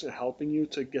 It's just helping you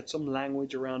to get some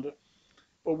language around it.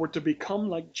 But we're to become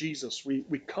like Jesus. We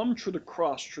come through the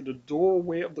cross, through the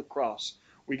doorway of the cross.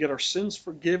 We get our sins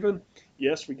forgiven.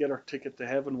 Yes, we get our ticket to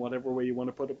heaven, whatever way you want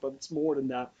to put it, but it's more than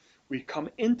that. We come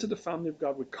into the family of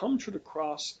God. We come through the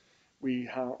cross. We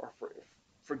are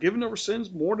forgiven of our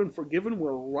sins, more than forgiven.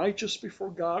 We're righteous before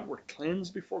God. We're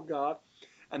cleansed before God.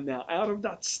 And now out of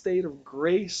that state of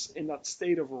grace, in that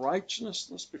state of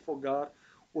righteousness before God,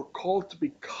 we're called to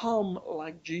become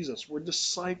like Jesus. We're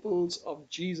disciples of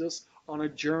Jesus on a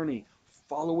journey,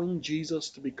 following Jesus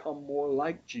to become more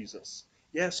like Jesus.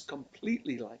 Yes,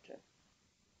 completely like him.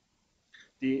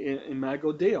 The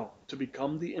Imago Dei, to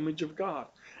become the image of God,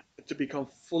 to become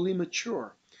fully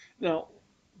mature. Now,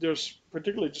 there's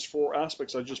particularly just 4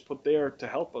 aspects I just put there to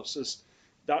help us.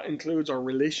 That includes our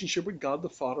relationship with God the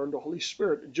Father and the Holy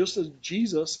Spirit. Just as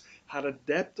Jesus had a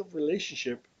depth of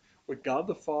relationship with God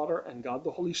the Father and God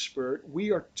the Holy Spirit,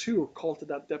 we are too called to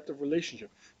that depth of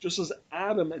relationship. Just as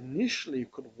Adam initially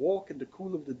could walk in the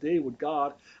cool of the day with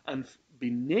God and be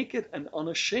naked and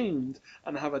unashamed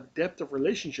and have a depth of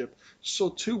relationship, so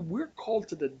too we're called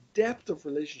to the depth of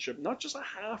relationship, not just a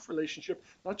half relationship,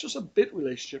 not just a bit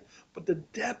relationship, but the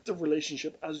depth of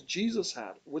relationship as Jesus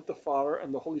had with the Father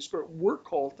and the Holy Spirit. We're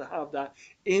called to have that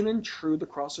in and through the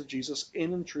cross of Jesus,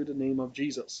 in and through the name of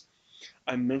Jesus.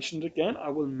 I mentioned it again, I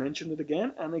will mention it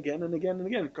again and again and again and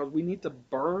again, because we need to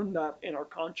burn that in our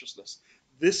consciousness.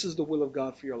 This is the will of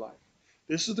God for your life.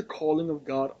 This is the calling of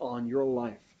God on your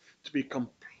life, to be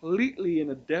completely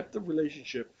in a depth of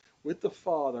relationship with the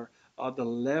Father at the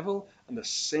level and the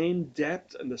same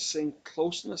depth and the same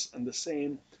closeness and the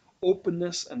same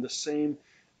openness and the same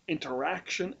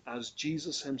interaction as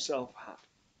Jesus himself had.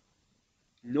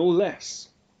 No less.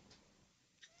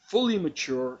 Fully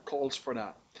mature calls for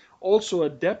that. Also a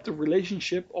depth of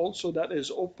relationship also that is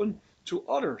open to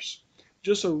others.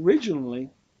 Just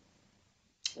originally,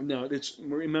 now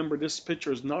remember this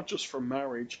picture is not just for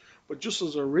marriage, but just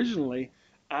as originally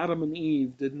Adam and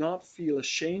Eve did not feel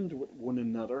ashamed with one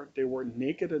another. They were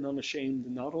naked and unashamed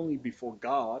not only before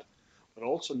God, but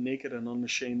also naked and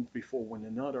unashamed before one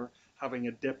another, having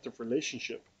a depth of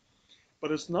relationship.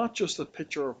 But it's not just a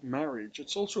picture of marriage.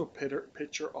 It's also a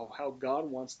picture of how God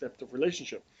wants depth of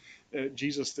relationship.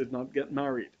 Jesus did not get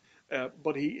married,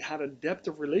 but he had a depth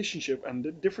of relationship, and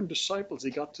the different disciples,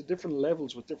 he got to different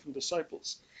levels with different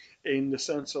disciples, in the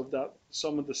sense of that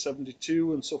some of the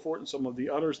 72 and so forth, and some of the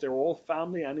others, they're all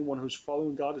family. Anyone who's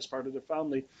following God is part of the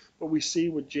family. But we see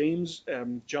with James,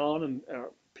 John, and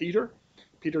Peter,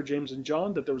 James, and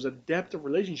John, that there was a depth of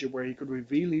relationship where he could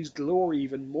reveal his glory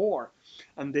even more.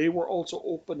 And they were also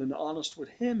open and honest with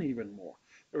him even more.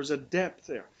 There was a depth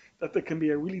there, that there can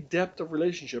be a really depth of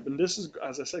relationship. And this is,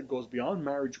 as I said, goes beyond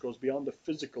marriage, goes beyond the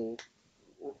physical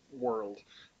world,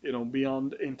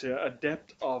 beyond into a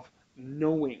depth of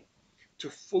knowing, to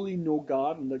fully know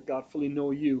God and that God fully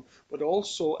know you, but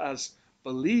also as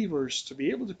believers to be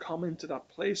able to come into that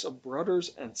place of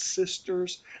brothers and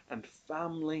sisters and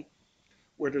family,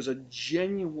 where there's a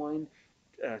genuine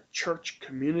church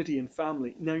community and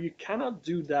family. Now you cannot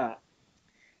do that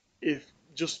if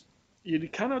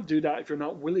you're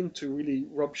not willing to really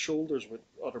rub shoulders with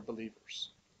other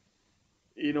believers.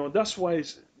 That's why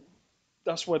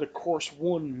the course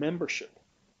 1,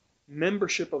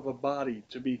 membership of a body.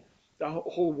 To be, the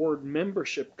whole word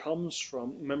membership comes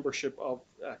from membership of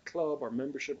a club, or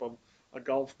membership of a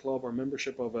golf club, or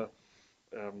membership of a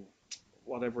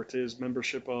whatever it is,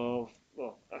 membership of a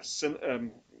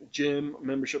gym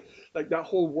membership. Like that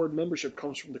whole word membership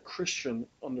comes from the Christian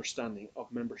understanding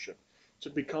of membership. To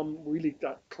become really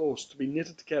that close, to be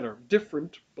knitted together,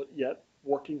 different but yet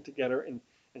working together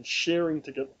and sharing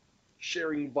together,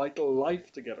 sharing vital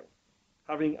life together,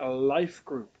 having a life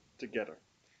group together,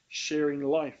 sharing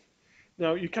life.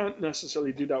 Now you can't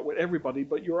necessarily do that with everybody,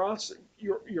 but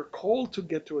you're called to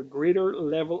get to a greater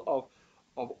level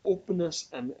of openness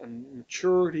and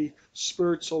maturity,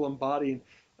 spirit, soul, and body.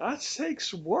 That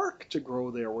takes work to grow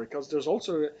there, because there's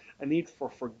also a need for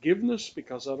forgiveness,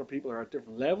 because other people are at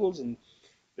different levels and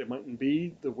they mightn't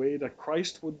be the way that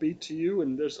Christ would be to you,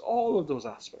 and there's all of those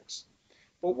aspects.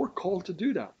 But we're called to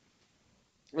do that.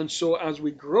 And so as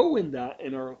we grow in that,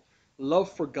 in our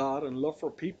love for God and love for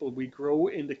people, we grow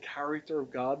in the character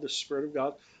of God, the Spirit of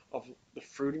God, of the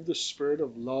fruit of the Spirit,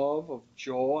 of love, of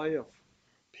joy, of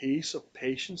peace, of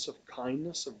patience, of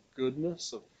kindness, of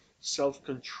goodness, of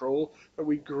self-control, that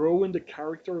we grow in the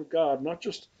character of God, not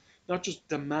just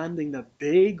demanding that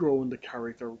they grow in the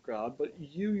character of God, but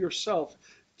you yourself.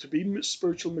 To be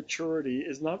spiritual maturity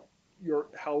is not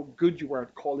how good you are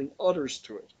at calling others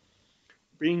to it.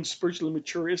 Being spiritually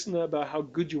mature isn't about how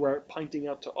good you are at pointing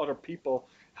out to other people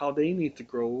how they need to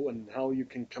grow and how you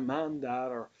can command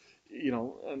that, or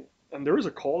and there is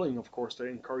a calling, of course, to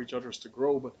encourage others to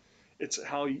grow, but it's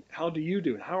how do you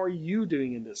do it? How are you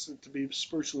doing in this to be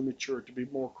spiritually mature, to be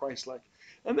more Christ-like?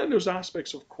 And then there's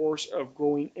aspects, of course, of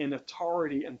growing in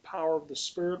authority and power of the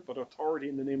Spirit, but authority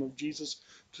in the name of Jesus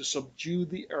to subdue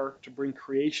the earth, to bring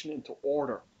creation into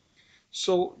order.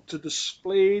 So to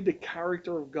display the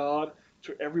character of God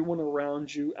to everyone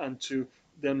around you and to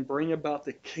then bring about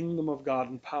the kingdom of God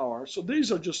in power. So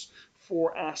these are just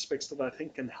four aspects that I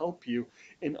think can help you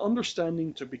in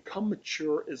understanding. To become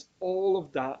mature is all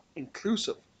of that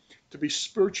inclusive. To be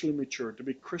spiritually mature, to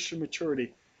be Christian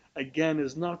maturity, again,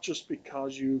 is not just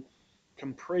because you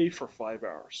can pray for 5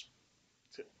 hours.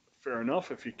 Fair enough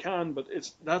if you can, but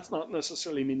that's not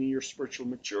necessarily meaning you're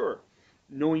spiritually mature.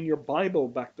 Knowing your Bible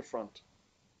back to front,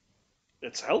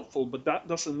 it's helpful, but that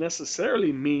doesn't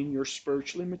necessarily mean you're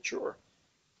spiritually mature.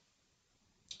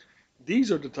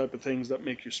 These are the type of things that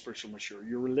make you spiritually mature.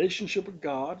 Your relationship with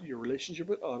God, your relationship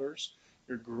with others,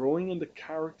 you're growing in the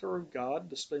character of God,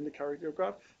 displaying the character of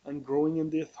God, and growing in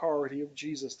the authority of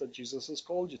Jesus that Jesus has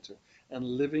called you to, and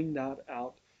living that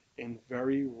out in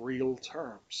very real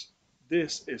terms.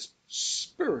 This is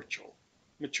spiritual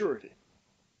maturity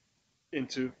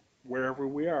into wherever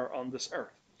we are on this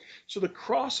earth. So the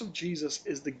cross of Jesus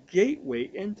is the gateway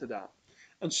into that.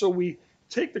 And so we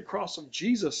take the cross of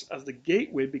Jesus as the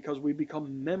gateway because we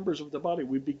become members of the body.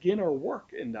 We begin our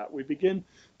work in that. We begin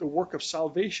the work of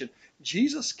salvation.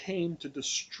 Jesus came to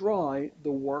destroy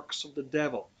the works of the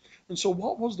devil. And so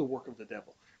what was the work of the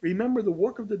devil? Remember, the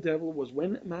work of the devil was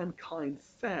when mankind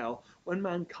fell, when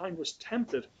mankind was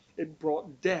tempted, it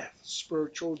brought death,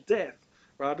 spiritual death.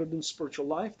 Rather than spiritual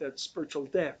life, that's spiritual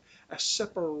death, a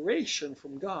separation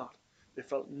from God. They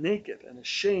felt naked and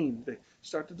ashamed. They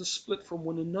started to split from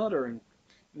one another and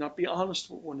not be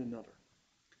honest with one another.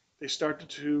 They started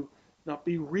to not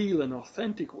be real and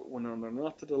authentic with one another,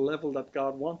 not to the level that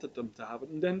God wanted them to have it.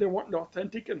 And then they weren't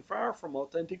authentic and far from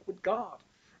authentic with God,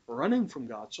 running from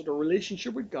God. So their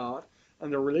relationship with God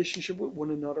and their relationship with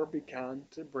one another began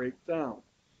to break down.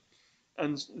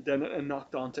 And then it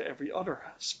knocked on to every other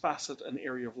facet and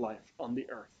area of life on the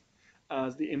earth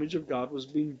as the image of God was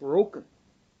being broken.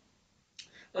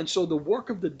 And so the work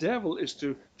of the devil is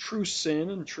to, through sin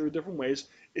and through different ways,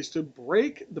 is to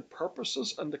break the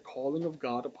purposes and the calling of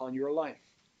God upon your life,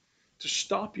 to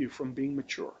stop you from being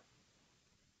mature.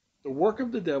 The work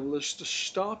of the devil is to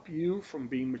stop you from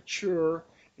being mature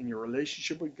in your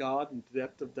relationship with God and the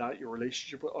depth of that, your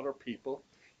relationship with other people,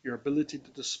 your ability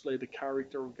to display the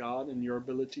character of God, and your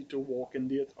ability to walk in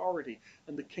the authority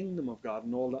and the kingdom of God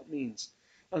and all that means.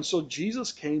 And so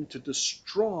Jesus came to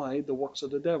destroy the works of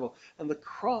the devil. And the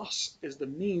cross is the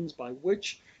means by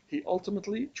which he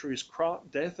ultimately, through his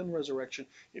death and resurrection,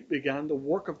 it began the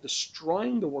work of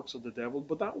destroying the works of the devil.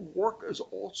 But that work is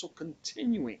also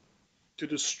continuing to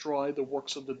destroy the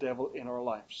works of the devil in our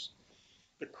lives.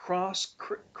 The cross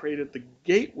created the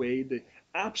gateway, the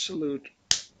absolute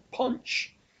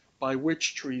punch by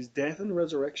which through his death and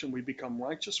resurrection we become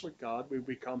righteous with God, we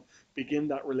begin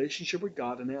that relationship with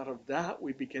God, and out of that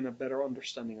we begin a better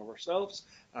understanding of ourselves.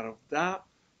 Out of that,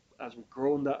 as we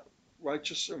grow in that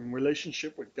righteous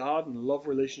relationship with God and love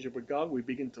relationship with God, we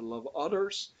begin to love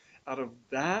others. Out of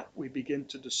that, we begin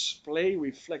to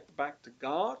reflect back to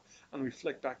God and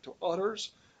reflect back to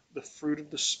others the fruit of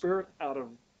the Spirit. Out of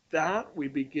that, we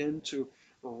begin to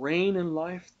reign in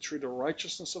life through the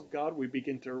righteousness of God. We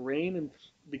begin to reign and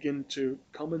begin to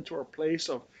come into our place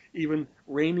of even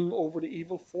reigning over the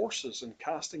evil forces and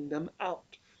casting them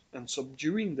out and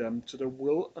subduing them to the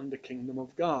will and the kingdom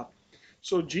of God.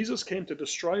 So Jesus came to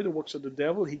destroy the works of the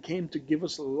devil. He came to give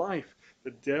us life.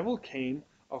 The devil came,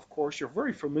 of course, you're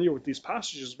very familiar with these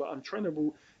passages, but I'm trying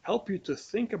to help you to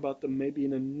think about them maybe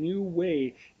in a new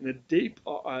way, in a deep,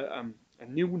 a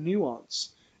new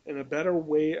nuance, in a better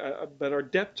way, a better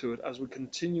depth to it as we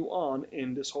continue on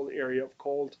in this whole area of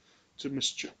called to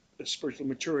spiritual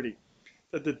maturity.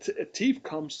 That the thief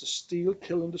comes to steal,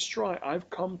 kill, and destroy. I've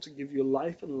come to give you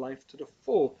life and life to the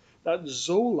full. That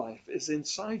Zoe life is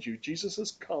inside you. Jesus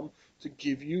has come to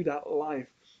give you that life,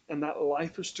 and that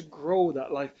life is to grow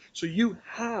that life. So you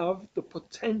have the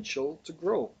potential to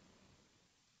grow.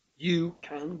 You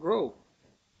can grow.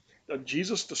 That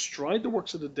Jesus destroyed the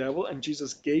works of the devil and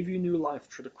Jesus gave you new life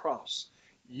through the cross.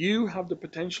 You have the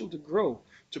potential to grow,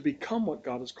 to become what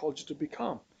God has called you to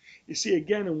become. You see,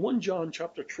 again, in 1 John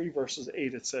chapter 3, verses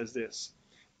 8, it says this.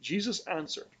 Jesus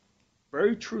answered,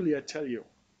 very truly I tell you,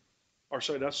 or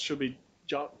sorry, that should be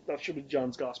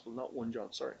John's gospel, not 1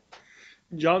 John, sorry.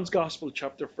 John's gospel,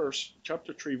 chapter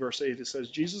 3, verse 8, it says,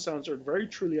 Jesus answered, very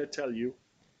truly I tell you,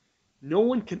 no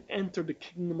one can enter the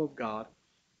kingdom of God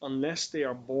unless they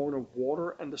are born of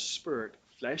water and the Spirit.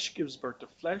 Flesh gives birth to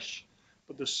flesh,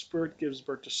 but the Spirit gives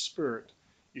birth to spirit.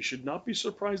 You should not be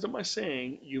surprised at my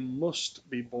saying, you must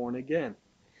be born again.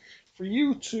 For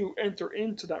you to enter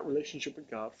into that relationship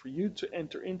with God, for you to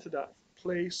enter into that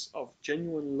place of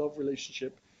genuine love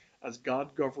relationship as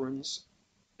God governs,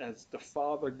 as the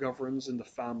Father governs in the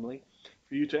family,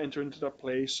 for you to enter into that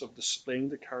place of displaying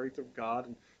the character of God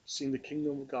and seeing the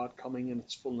kingdom of God coming in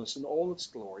its fullness and all its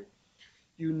glory,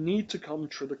 you need to come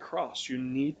through the cross. You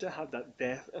need to have that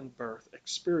death and birth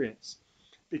experience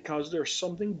because there's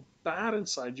something bad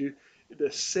inside you,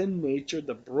 the sin nature,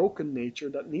 the broken nature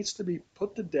that needs to be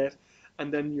put to death,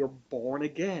 and then you're born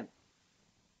again.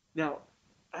 Now,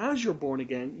 as you're born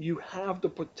again, you have the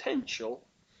potential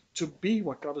to be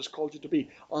what God has called you to be.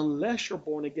 Unless you're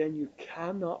born again, you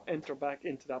cannot enter back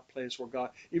into that place where God,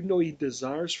 even though He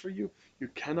desires for you, you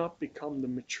cannot become the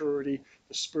maturity,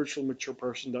 the spiritual mature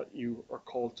person that you are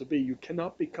called to be. You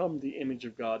cannot become the image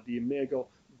of God, the Imago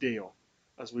Dei,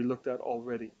 as we looked at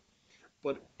already.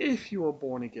 But if you are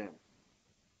born again,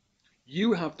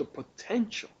 you have the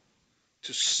potential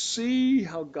to see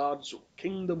how God's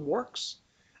kingdom works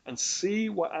and see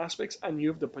what aspects, and you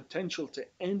have the potential to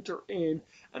enter in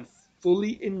and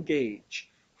fully engage,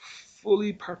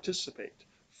 fully participate,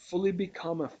 fully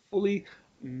become a fully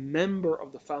member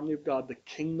of the family of God, the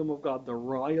kingdom of God, the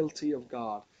royalty of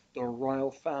God, the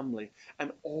royal family,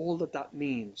 and all that that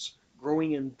means.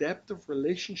 Growing in depth of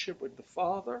relationship with the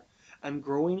Father, and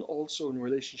growing also in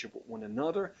relationship with one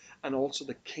another, and also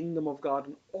the kingdom of God,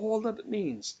 and all that it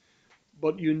means.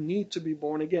 But you need to be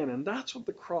born again. And that's what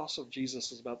the cross of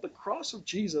Jesus is about. The cross of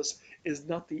Jesus is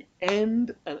not the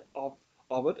end of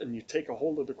it. And you take a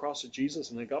hold of the cross of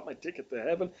Jesus and I got my ticket to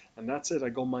heaven and that's it. I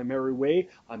go my merry way.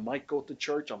 I might go to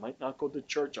church. I might not go to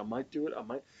church. I might do it. I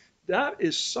might. That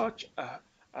is such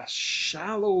a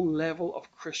shallow level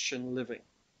of Christian living.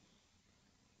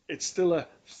 It's still a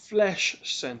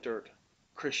flesh-centered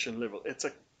Christian level. It's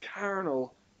a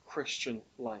carnal Christian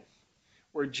life,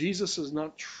 where Jesus is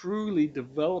not truly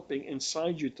developing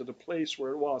inside you to the place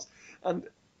where it was. And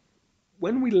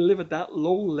when we live at that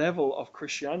low level of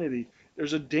Christianity,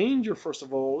 there's a danger, first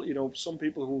of all, some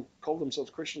people who call themselves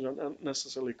Christians are not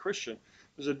necessarily Christian.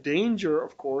 There's a danger,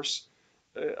 of course,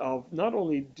 of not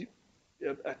only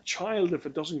a child, if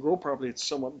it doesn't grow properly, it's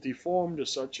somewhat deformed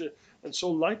as such. And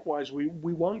so likewise, we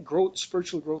want growth,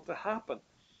 spiritual growth to happen.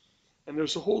 And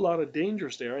there's a whole lot of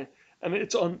dangers there. And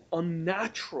it's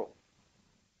unnatural.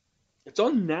 It's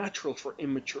unnatural for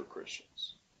immature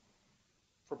Christians.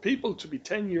 For people to be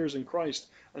 10 years in Christ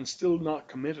and still not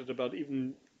committed about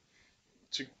even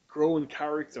to grow in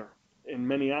character in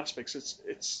many aspects,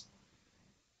 it's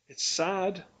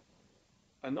sad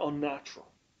and unnatural.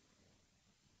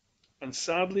 And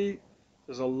sadly,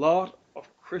 there's a lot of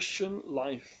Christian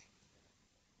life,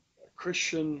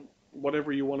 Christian,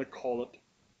 whatever you want to call it,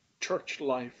 church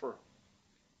life, or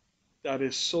that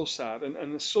is so sad.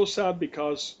 And it's so sad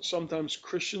because sometimes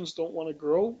Christians don't want to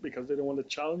grow because they don't want the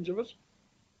challenge of it.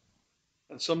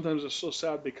 And sometimes it's so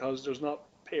sad because there's not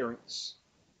parents,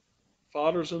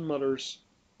 fathers and mothers,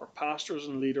 or pastors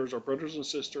and leaders, or brothers and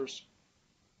sisters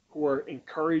who are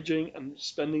encouraging and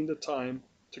spending the time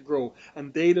to grow.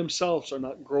 And they themselves are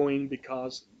not growing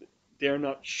because they're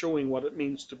not showing what it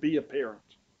means to be a parent.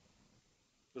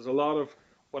 There's a lot of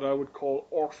what I would call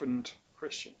orphaned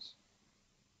Christians.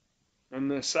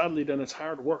 And sadly, then it's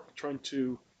hard work then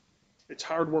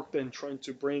trying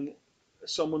to bring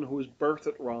someone who is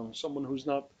birthed wrong, someone who's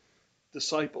not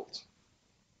discipled,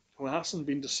 who hasn't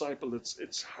been discipled.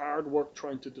 It's hard work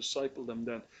trying to disciple them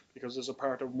then, because there's a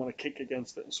part of them want to kick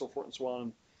against it and so forth and so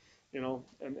on.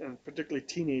 And particularly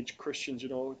teenage Christians,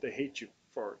 they hate you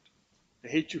for it. They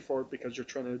hate you for it because you're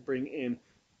trying to bring in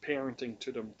parenting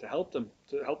to them to help them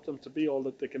to be all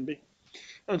that they can be.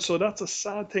 And so that's a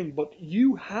sad thing, but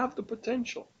you have the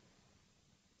potential.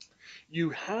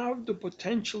 You have the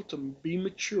potential to be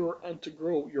mature and to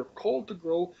grow. You're called to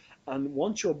grow, and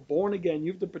once you're born again,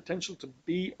 you have the potential to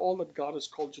be all that God has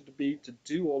called you to be, to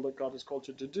do all that God has called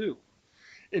you to do.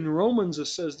 In Romans, it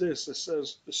says this, it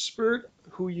says, the Spirit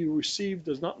who you receive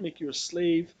does not make you a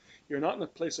slave. You're not in a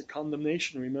place of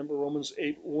condemnation. Remember Romans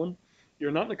 8:1?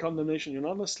 You're not in a condemnation. You're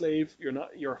not in a slave.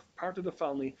 You're part of the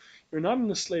family. You're not in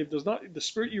a slave. The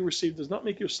Spirit you receive does not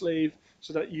make you a slave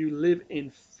so that you live in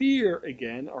fear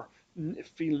again or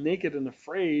feel naked and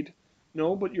afraid.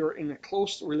 No, but you're in a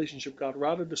close relationship with God.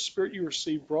 Rather, the Spirit you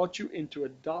received brought you into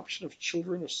adoption of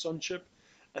children of sonship.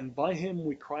 And by him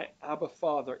we cry, Abba,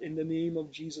 Father. In the name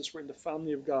of Jesus, we're in the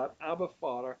family of God. Abba,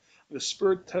 Father. And the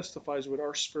Spirit testifies with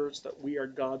our spirits that we are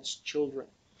God's children.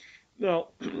 Now,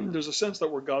 there's a sense that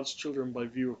we're God's children by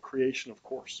view of creation, of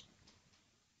course.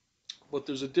 But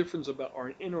there's a difference about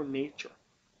our inner nature.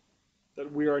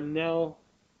 That we are now,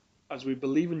 as we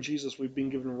believe in Jesus, we've been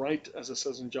given right, as it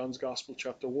says in John's Gospel,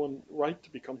 chapter 1, right to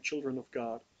become children of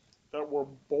God. That we're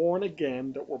born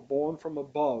again, that we're born from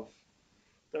above.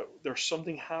 That there's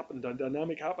something happened, a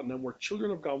dynamic happened, and we're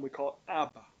children of God, and we call it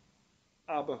Abba,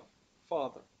 Abba,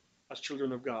 Father, as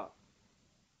children of God.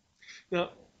 Now,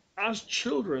 as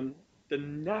children, the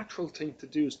natural thing to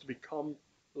do is to become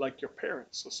like your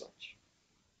parents, as such,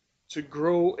 to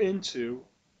grow into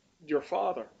your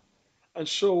Father. And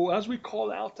so, as we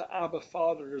call out to Abba,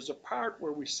 Father, there's a part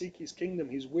where we seek His kingdom,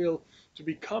 His will, to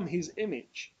become His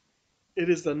image. It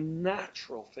is the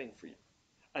natural thing for you,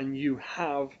 and you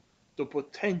have the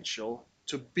potential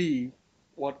to be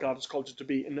what God has called you to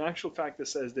be. In actual fact, it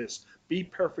says this, be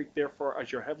perfect, therefore,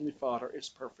 as your heavenly Father is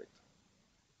perfect.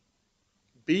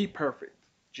 Be perfect,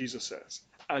 Jesus says,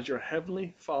 as your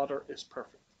heavenly Father is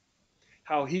perfect.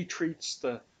 How He treats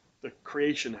the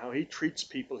creation, how He treats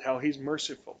people, how He's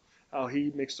merciful, how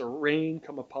He makes the rain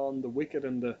come upon the wicked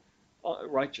and the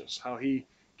righteous, how He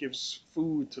gives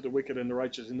food to the wicked and the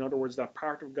righteous. In other words, that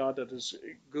part of God that is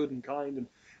good and kind.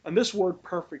 And this word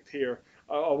perfect here,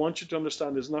 I want you to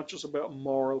understand, is not just about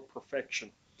moral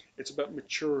perfection. It's about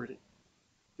maturity.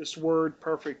 This word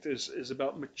perfect is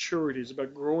about maturity. It's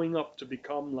about growing up to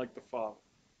become like the Father.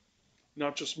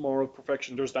 Not just moral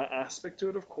perfection. There's that aspect to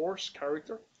it, of course,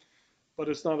 character. But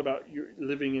it's not about you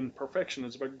living in perfection.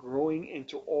 It's about growing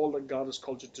into all that God has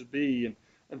called you to be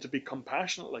and to be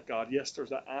compassionate like God. Yes, there's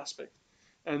that aspect.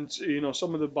 And,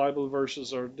 some of the Bible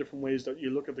verses are different ways that you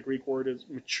look at the Greek word as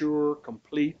mature,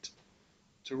 complete,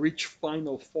 to reach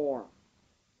final form.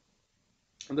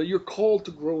 And that you're called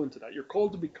to grow into that. You're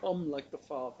called to become like the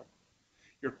Father.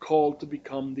 You're called to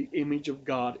become the image of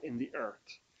God in the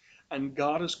earth. And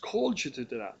God has called you to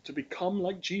do that, to become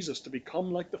like Jesus, to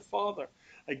become like the Father.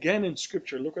 Again in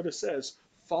Scripture, look what it says.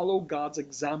 Follow God's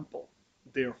example,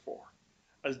 therefore,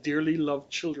 as dearly loved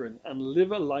children, and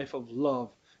live a life of love,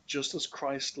 just as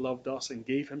Christ loved us and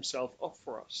gave himself up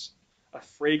for us, a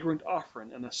fragrant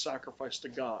offering and a sacrifice to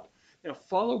God. Now,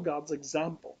 follow God's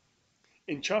example.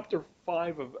 In chapter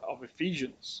 5 of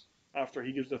Ephesians, after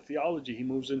he gives the theology, he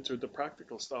moves into the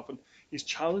practical stuff, and he's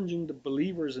challenging the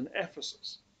believers in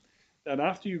Ephesus that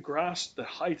after you grasp the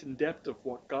height and depth of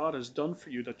what God has done for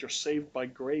you, that you're saved by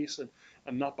grace and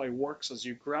not by works, as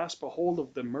you grasp a hold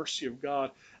of the mercy of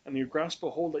God, and you grasp a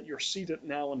hold that you're seated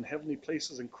now in heavenly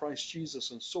places in Christ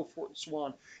Jesus, and so forth and so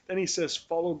on, then he says,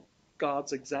 follow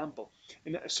God's example.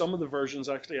 In some of the versions,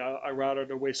 actually, I rather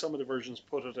the way some of the versions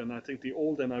put it, and I think the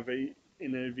old NIV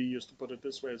used to put it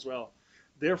this way as well.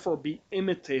 Therefore, be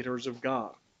imitators of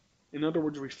God. In other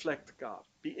words, reflect God.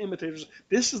 Be imitators.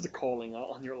 This is the calling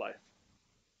on your life.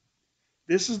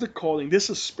 This is the calling. This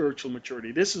is spiritual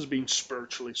maturity. This is being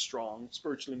spiritually strong,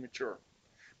 spiritually mature.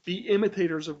 Be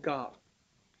imitators of God.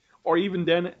 Or even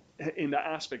then, in the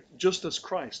aspect, just as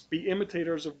Christ. Be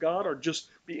imitators of God, or just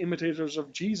be imitators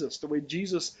of Jesus. The way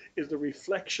Jesus is the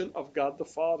reflection of God the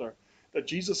Father. That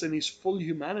Jesus in his full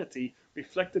humanity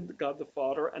reflected God the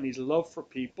Father and his love for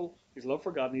people, his love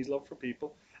for God and his love for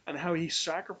people, and how he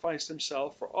sacrificed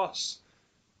himself for us.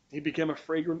 He became a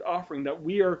fragrant offering, that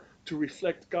we are to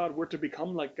reflect God. We're to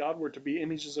become like God. We're to be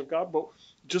images of God. But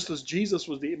just as Jesus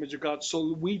was the image of God,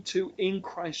 so we too in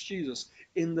Christ Jesus,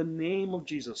 in the name of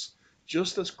Jesus,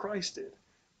 just as Christ did,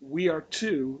 we are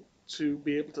too to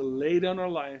be able to lay down our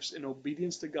lives in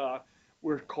obedience to God.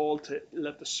 We're called to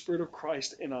let the Spirit of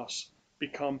Christ in us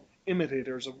become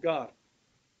imitators of God,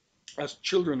 as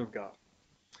children of God.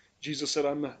 Jesus said,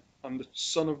 I'm the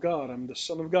Son of God. I'm the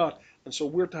Son of God. And so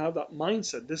we're to have that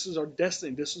mindset. This is our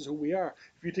destiny. This is who we are.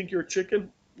 If you think you're a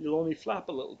chicken, you'll only flap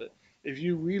a little bit. If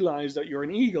you realize that you're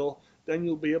an eagle, then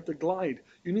you'll be able to glide.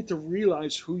 You need to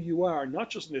realize who you are, not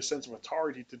just in the sense of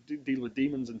authority to deal with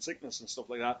demons and sickness and stuff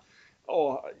like that,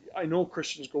 oh, I know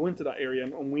Christians go into that area,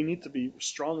 and we need to be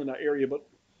strong in that area,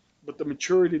 but the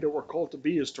maturity that we're called to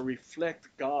be is to reflect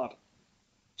God,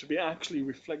 to be actually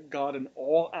reflect God in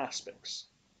all aspects,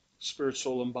 spirit,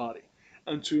 soul, and body.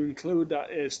 And to include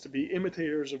that is to be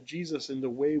imitators of Jesus in the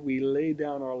way we lay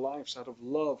down our lives out of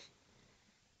love.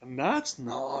 And that's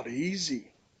not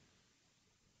easy.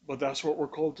 But that's what we're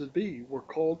called to be. We're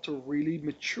called to really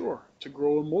mature, to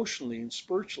grow emotionally and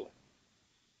spiritually.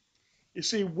 You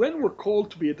see, when we're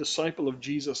called to be a disciple of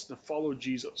Jesus, to follow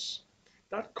Jesus,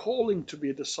 that calling to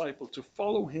be a disciple, to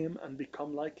follow him and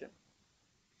become like him.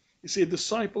 You see, a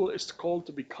disciple is called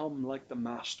to become like the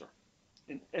master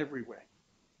in every way.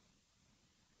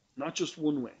 Not just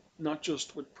one way, not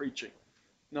just with preaching,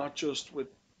 not just with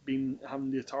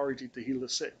having the authority to heal the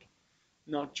sick,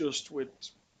 not just with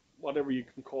whatever you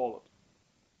can call it,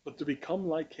 but to become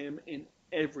like him in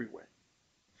every way.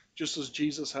 Just as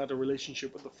Jesus had a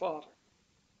relationship with the Father,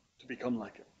 to become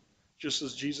like him. Just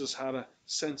as Jesus had a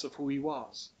sense of who he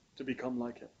was, to become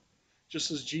like him.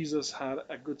 Just as Jesus had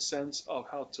a good sense of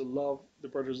how to love the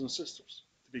brothers and sisters,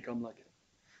 to become like him.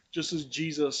 Just as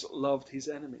Jesus loved his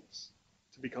enemies,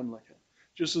 to become like him.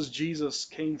 Just as Jesus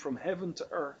came from heaven to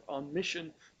earth on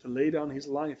mission to lay down his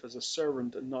life as a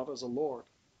servant and not as a Lord,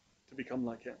 to become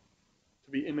like him,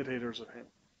 to be imitators of him,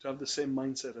 to have the same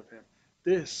mindset of him.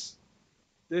 This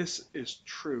is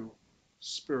true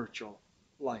spiritual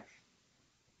life.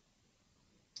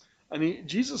 And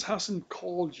Jesus hasn't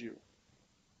called you.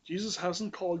 Jesus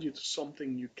hasn't called you to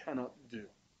something you cannot do.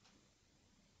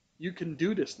 You can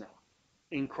do this now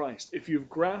in Christ. If you've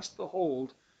grasped the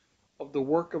hold of the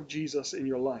work of Jesus in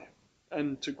your life,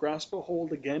 and to grasp a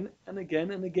hold again and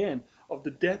again and again of the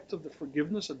depth of the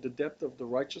forgiveness, of the depth of the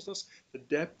righteousness, the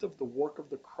depth of the work of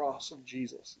the cross of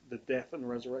Jesus, the death and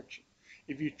resurrection.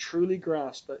 If you truly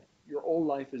grasp that your old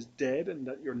life is dead and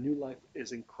that your new life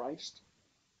is in Christ,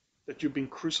 that you've been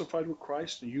crucified with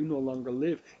Christ and you no longer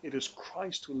live, it is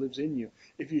Christ who lives in you.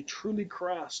 If you truly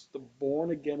grasp the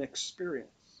born again experience,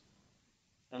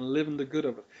 and live in the good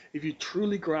of it. If you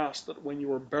truly grasp that when you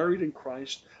were buried in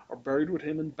Christ, or buried with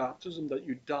him in baptism, that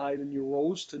you died and you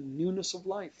rose to newness of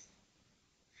life.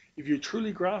 If you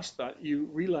truly grasp that, you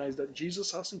realize that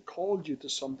Jesus hasn't called you to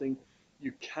something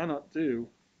you cannot do.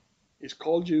 He's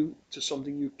called you to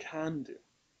something you can do,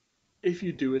 if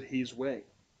you do it his way.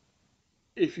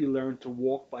 If you learn to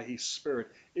walk by his Spirit,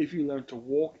 if you learn to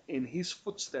walk in his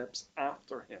footsteps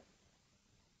after him,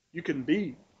 you can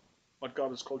be what God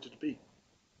has called you to be.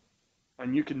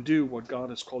 And you can do what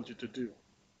God has called you to do.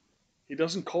 He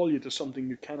doesn't call you to something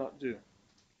you cannot do.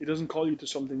 He doesn't call you to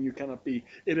something you cannot be.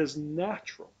 It is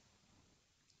natural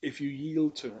if you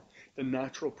yield to the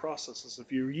natural processes.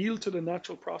 If you yield to the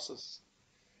natural processes,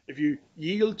 if you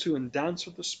yield to and dance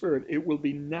with the Spirit, it will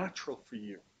be natural for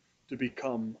you to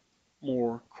become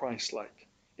more Christ-like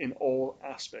in all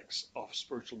aspects of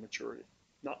spiritual maturity,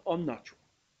 not unnatural.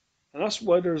 And that's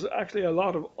why there's actually a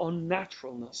lot of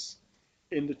unnaturalness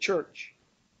in the church,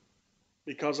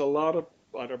 because a lot of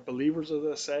other believers, as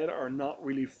I said, are not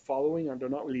really following, or they're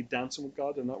not really dancing with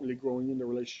God. They're not really growing in their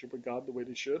relationship with God the way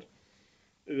they should.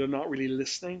 They're not really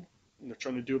listening, and they're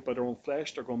trying to do it by their own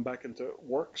flesh. They're going back into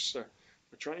works. They're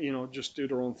trying, just do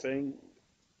their own thing.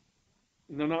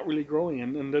 And they're not really growing.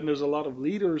 And then there's a lot of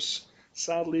leaders,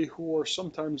 sadly, who are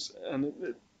sometimes,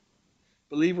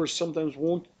 believers sometimes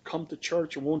won't come to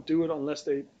church and won't do it unless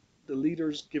the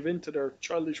leaders give in to their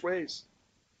childish ways.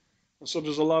 And so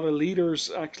there's a lot of leaders,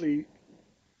 actually,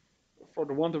 for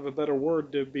the want of a better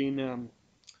word, they've been,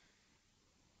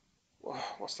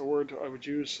 what's the word I would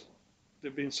use?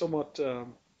 They've been somewhat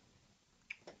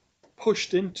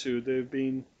pushed into. They've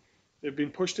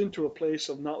been pushed into a place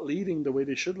of not leading the way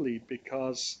they should lead,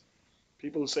 because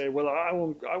people say, well, I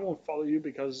won't follow you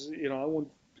because I won't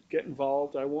get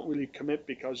involved. I won't really commit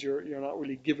because you're not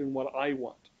really giving what I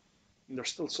want. And they're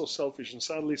still so selfish. And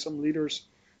sadly, some leaders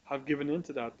have given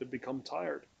into that. They've become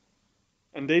tired.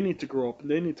 And they need to grow up,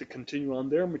 and they need to continue on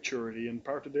their maturity. And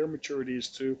part of their maturity is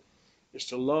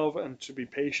to love and to be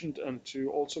patient and to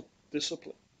also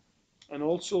discipline. And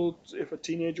also, if a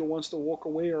teenager wants to walk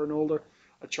away, or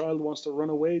a child wants to run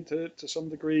away to some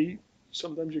degree,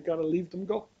 sometimes you got to leave them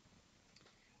go.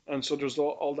 And so there's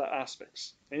all that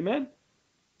aspects. Amen?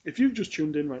 If you've just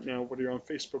tuned in right now, whether you're on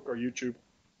Facebook or YouTube,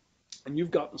 and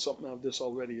you've gotten something out of this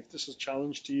already, if this is a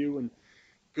challenge to you and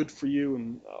good for you,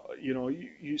 and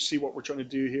you see what we're trying to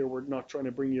do here, we're not trying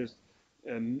to bring you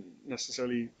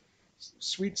necessarily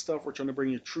sweet stuff. We're trying to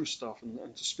bring you true stuff,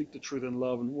 and to speak the truth in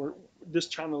love. And this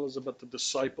channel is about the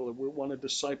disciple. We want to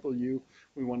disciple you.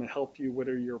 We want to help you,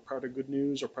 whether you're part of Good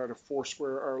News or part of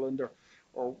Foursquare Ireland, or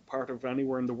or part of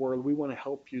anywhere in the world, we want to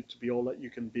help you to be all that you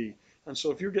can be. And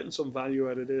so if you're getting some value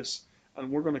out of this, and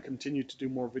we're going to continue to do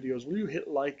more videos, will you hit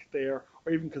like there,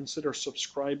 or even consider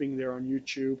subscribing there on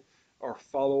YouTube, or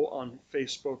follow on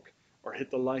Facebook, or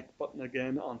hit the like button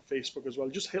again on Facebook as well.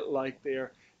 Just hit like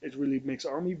there. It really makes,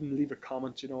 or even leave a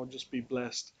comment, just be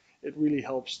blessed. It really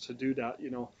helps to do that.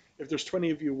 If there's 20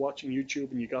 of you watching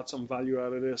YouTube and you got some value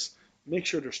out of this, make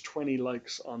sure there's 20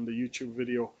 likes on the YouTube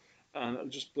video, and it'll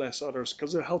just bless others,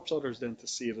 because it helps others then to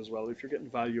see it as well if you're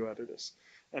getting value out of this.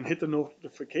 And hit the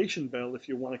notification bell if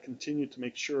you want to continue to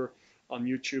make sure on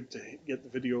YouTube to get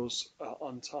the videos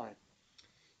on time.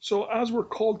 So as we're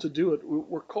called to do it,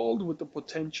 we're called with the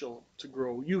potential to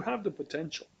grow. You have the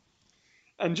potential.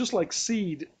 And just like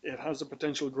seed, it has the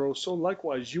potential to grow. So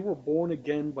likewise, you were born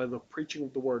again by the preaching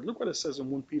of the word. Look what it says in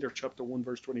 1 Peter chapter 1,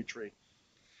 verse 23.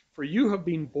 For you have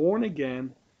been born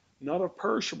again, not of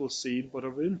perishable seed, but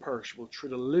of imperishable, through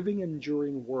the living,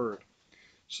 enduring word.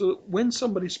 So when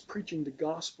somebody's preaching the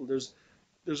gospel,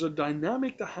 there's a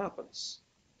dynamic that happens.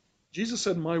 Jesus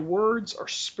said, my words are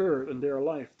spirit and they are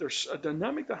life. There's a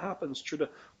dynamic that happens through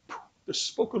the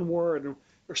spoken word. And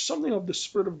there's something of the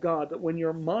Spirit of God that when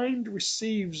your mind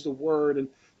receives the word, and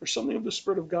there's something of the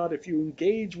Spirit of God, if you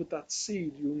engage with that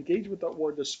seed, you engage with that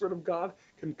word, the Spirit of God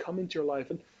can come into your life.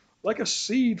 And like a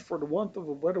seed, for the want of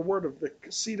a better word, of the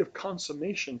seed of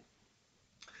consummation,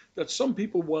 that some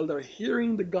people, while they're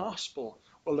hearing the gospel,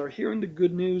 while they're hearing the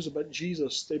good news about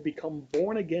Jesus, they become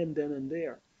born again then and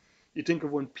there. You think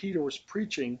of when Peter was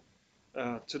preaching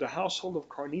to the household of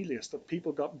Cornelius, that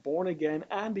people got born again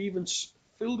and even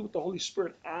filled with the Holy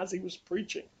Spirit as he was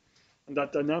preaching. And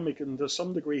that dynamic, and to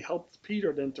some degree, helped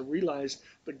Peter then to realize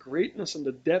the greatness and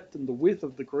the depth and the width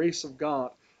of the grace of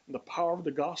God and the power of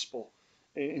the gospel,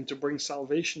 and to bring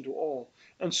salvation to all.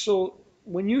 And so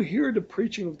when you hear the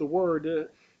preaching of the word,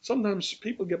 sometimes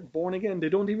people get born again. They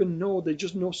don't even know. They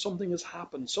just know something has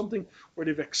happened, something where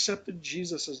they've accepted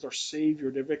Jesus as their Savior.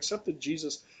 They've accepted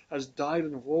Jesus has died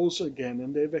and rose again,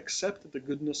 and they've accepted the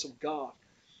goodness of God.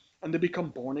 And they become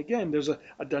born again. There's a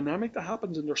dynamic that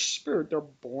happens in their spirit. They're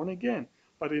born again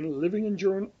by the living,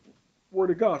 enduring word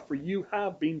of God. For you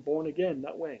have been born again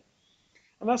that way.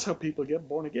 And that's how people get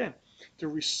born again, to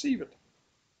receive it.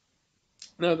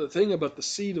 Now, the thing about the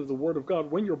seed of the Word of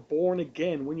God, when you're born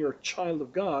again, when you're a child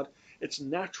of God, it's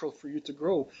natural for you to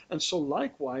grow. And so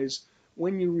likewise,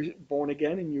 when you're born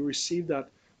again and you receive that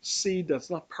seed that's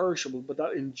not perishable, but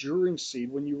that enduring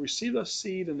seed, when you receive that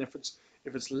seed, and if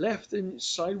it's left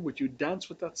inside with you, dance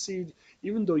with that seed,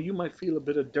 even though you might feel a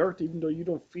bit of dirt, even though you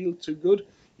don't feel too good,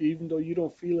 even though you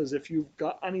don't feel as if you've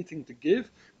got anything to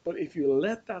give. But if you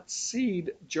let that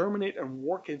seed germinate and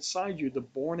work inside you, the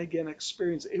born again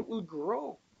experience, it will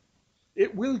grow.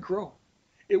 It will grow.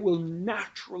 It will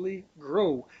naturally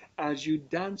grow as you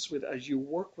dance with, as you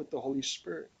work with the Holy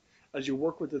Spirit, as you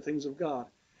work with the things of God.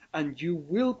 And you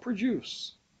will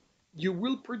produce. You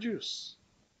will produce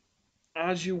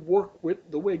as you work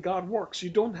with the way God works. You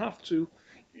don't have to,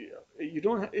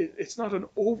 it's not an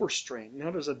overstrain. Now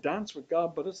there's a dance with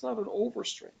God, but it's not an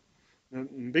overstrain. The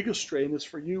biggest strain is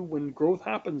for you, when growth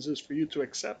happens, is for you to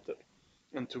accept it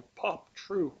and to pop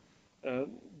through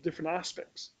different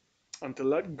aspects, and to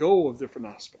let go of different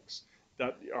aspects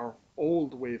that are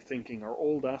old way of thinking, or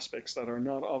old aspects that are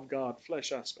not of God,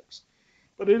 flesh aspects.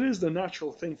 But it is the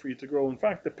natural thing for you to grow. In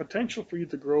fact, the potential for you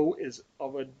to grow is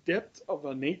of a depth, of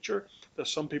a nature that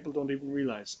some people don't even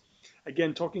realize.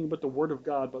 Again, talking about the Word of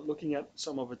God, but looking at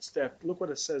some of its depth. Look what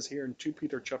it says here in 2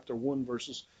 Peter chapter 1,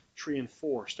 verses 3 and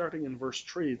 4. Starting in verse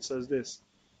 3, it says this: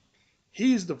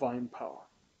 He's divine power.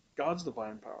 God's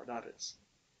divine power, that is.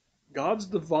 God's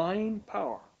divine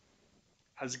power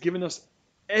has given us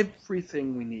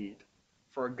everything we need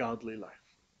for a godly life.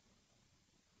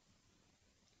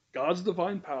 God's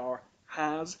divine power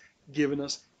has given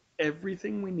us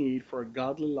everything we need for a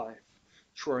godly life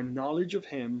through our knowledge of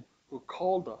Him who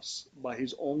called us by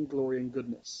His own glory and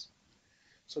goodness.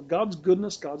 So God's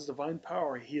goodness, God's divine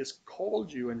power, He has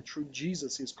called you, and through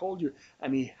Jesus He has called you,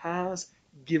 and He has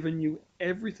given you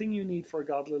everything you need for a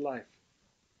godly life.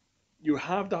 You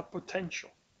have that potential.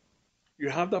 You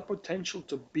have that potential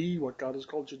to be what God has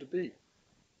called you to be.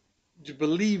 To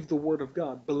believe the Word of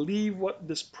God. Believe what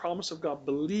this promise of God.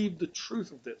 Believe the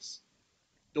truth of this.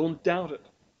 Don't doubt it.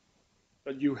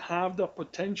 That you have the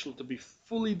potential to be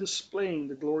fully displaying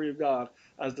the glory of God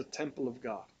as the temple of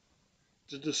God.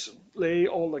 To display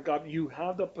all that God, you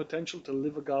have the potential to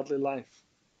live a godly life.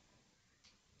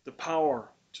 The power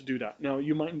to do that. Now,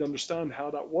 you mightn't understand how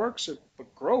that works,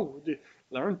 but grow.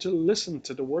 Learn to listen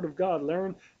to the Word of God.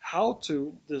 Learn how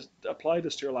to apply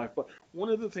this to your life. But one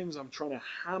of the things I'm trying to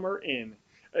hammer in,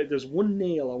 there's one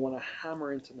nail I want to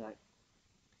hammer in tonight,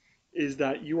 is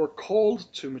that you are called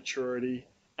to maturity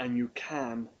and you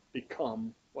can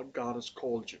become what God has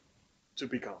called you to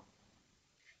become.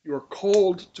 You are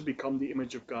called to become the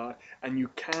image of God, and you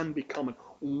can become it.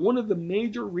 One of the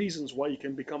major reasons why you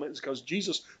can become it is because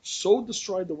Jesus so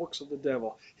destroyed the works of the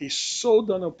devil. He's so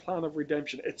done a plan of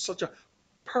redemption. It's such a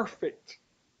perfect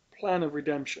plan of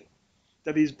redemption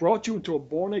that he's brought you into a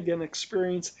born-again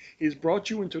experience. He's brought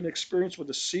you into an experience where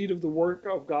the seed of the work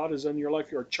of God is in your life.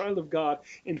 You're a child of God.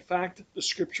 In fact, the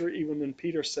scripture, even in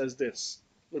Peter, says this.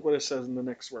 Look what it says in the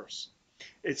next verse.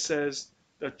 It says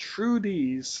that through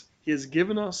these he has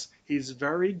given us his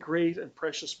very great and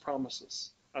precious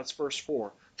promises. That's verse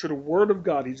 4. Through the word of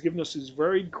God, he's given us his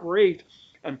very great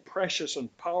and precious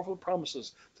and powerful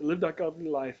promises to live that godly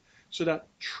life, so that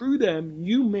through them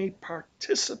you may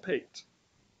participate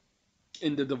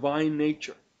in the divine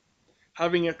nature,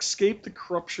 having escaped the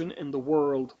corruption in the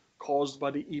world caused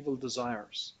by the evil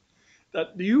desires.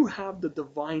 That you have the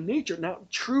divine nature. Now,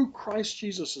 through Christ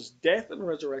Jesus' death and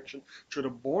resurrection, through the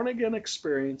born-again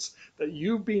experience, that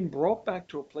you've been brought back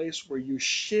to a place where you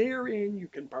share in, you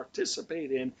can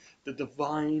participate in the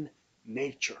divine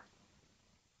nature.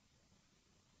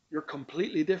 You're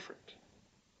completely different.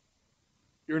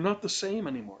 You're not the same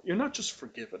anymore. You're not just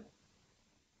forgiven.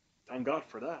 Thank God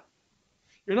for that.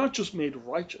 You're not just made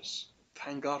righteous.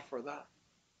 Thank God for that.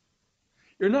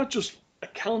 You're not just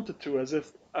accounted to as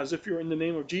if you're in the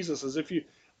name of Jesus, as if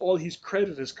all his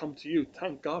credit has come to you.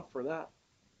 Thank God for that.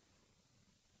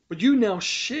 But you now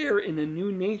share in a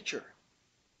new nature.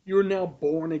 You're now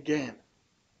born again.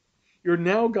 You're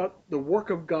now got the work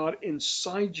of God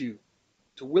inside you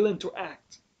to will and to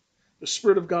act. The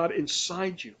Spirit of God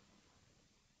inside you.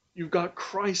 You've got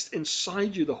Christ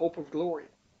inside you, the hope of glory.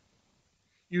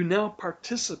 You now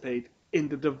participate in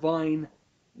the divine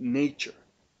nature.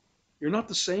 You're not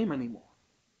the same anymore.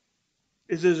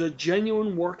 It is a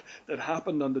genuine work that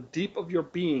happened on the deep of your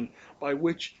being, by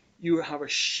which you have a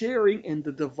sharing in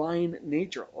the divine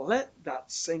nature. Let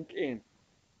that sink in.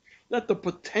 Let the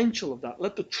potential of that,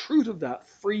 let the truth of that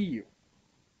free you,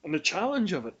 and the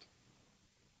challenge of it.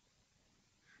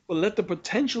 But let the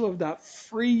potential of that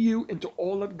free you into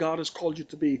all that God has called you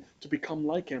to be, to become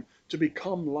like him, to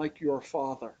become like your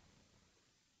Father.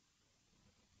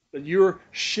 That you're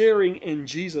sharing in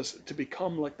Jesus to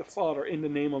become like the Father in the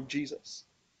name of Jesus.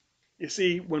 You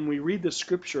see, when we read the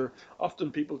scripture,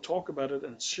 often people talk about it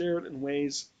and share it in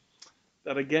ways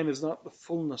that, again, is not the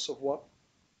fullness of what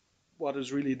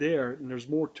is really there, and there's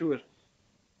more to it.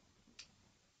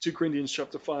 2 Corinthians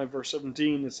chapter 5, verse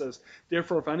 17, it says,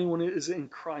 therefore, if anyone is in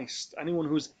Christ, anyone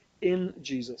who's in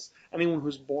Jesus, anyone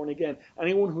who's born again,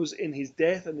 anyone who's in his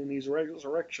death and in his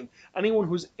resurrection, anyone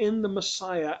who's in the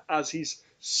Messiah as his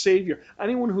Savior,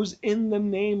 anyone who's in the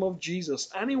name of Jesus,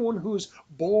 anyone who's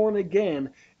born again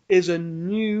is a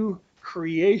new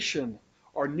creation.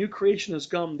 Our new creation has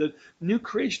come. The new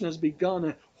creation has begun,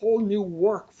 a whole new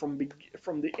work from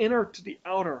the inner to the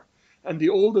outer. And the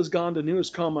old is gone, the new has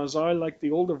come, as I like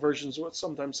the older versions, what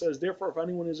sometimes says, therefore, if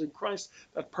anyone is in Christ,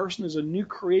 that person is a new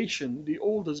creation. The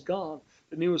old is gone,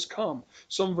 the new has come.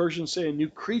 Some versions say a new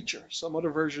creature. Some other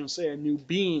versions say a new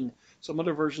being. Some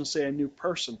other versions say a new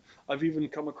person. I've even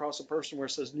come across a person where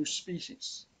it says new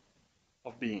species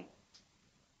of being.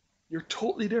 You're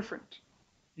totally different.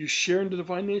 You share in the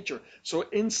divine nature. So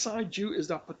inside you is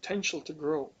that potential to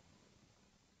grow.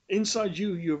 Inside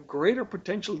you, you have greater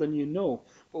potential than you know.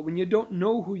 But when you don't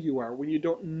know who you are, when you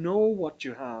don't know what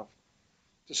you have,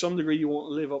 to some degree you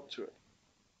won't live up to it.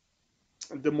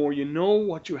 And the more you know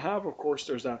what you have, of course,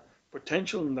 there's that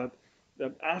potential and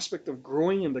that aspect of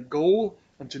growing and the goal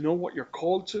and to know what you're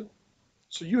called to.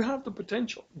 So you have the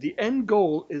potential. The end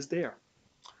goal is there.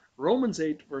 Romans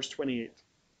 8, verse 28.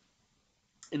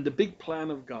 In the big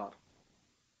plan of God,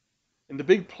 in the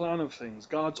big plan of things,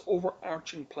 God's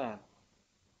overarching plan,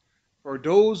 for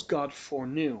those God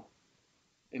foreknew,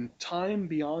 in time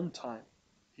beyond time,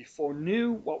 he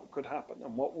foreknew what could happen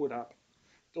and what would happen.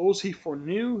 Those he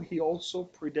foreknew, he also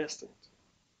predestined.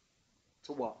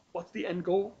 To what? What's the end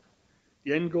goal?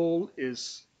 The end goal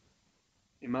is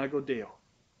Imago Dei,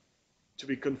 to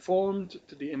be conformed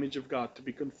to the image of God, to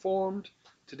be conformed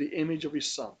to the image of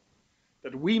his Son,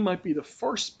 that we might be the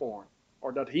firstborn,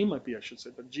 or that he might be, I should say,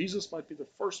 that Jesus might be the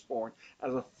firstborn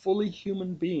as a fully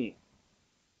human being,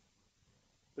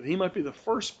 that he might be the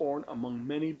firstborn among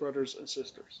many brothers and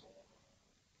sisters.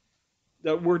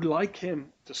 That we're like him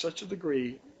to such a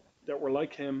degree that we're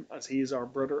like him as he is our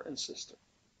brother and sister.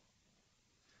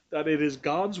 That it is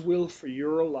God's will for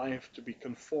your life to be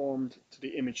conformed to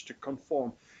the image, to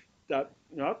conform. that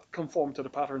not conform to the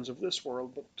patterns of this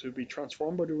world, but to be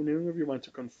transformed by the renewing of your mind,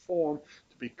 to conform,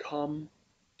 to become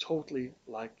totally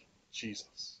like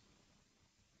Jesus,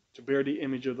 to bear the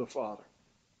image of the Father.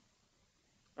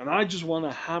 And I just want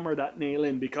to hammer that nail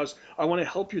in because I want to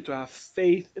help you to have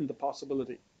faith in the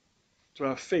possibility, to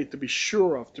have faith, to be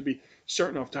sure of, to be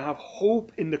certain of, to have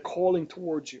hope in the calling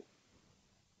towards you,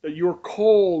 that you're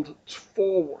called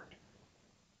forward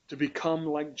to become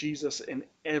like Jesus in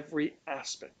every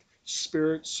aspect,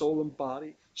 spirit, soul, and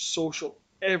body, social,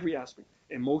 every aspect,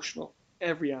 emotional,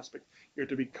 every aspect. You're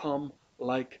to become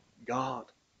like God.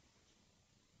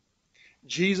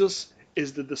 Jesus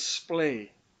is the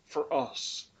display for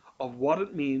us of what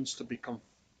it means to become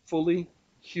fully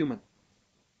human,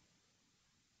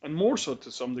 and more so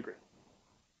to some degree.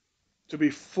 To be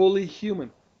fully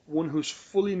human, one who's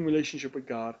fully in relationship with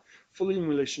God, fully in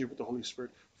relationship with the Holy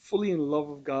Spirit, fully in love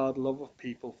of God, love of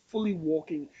people, fully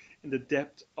walking in the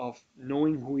depth of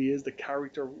knowing who He is, the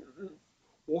character,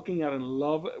 walking out in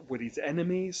love with His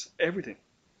enemies, everything.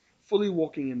 Fully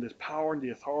walking in the power and the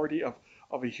authority of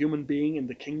a human being in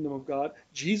the kingdom of God.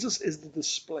 Jesus is the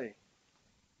display.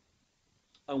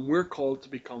 And we're called to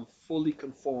become fully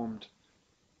conformed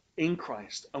in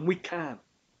Christ. And we can.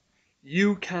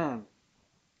 You can.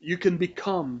 You can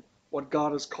become what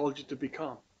God has called you to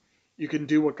become. You can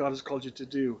do what God has called you to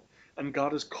do. And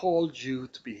God has called you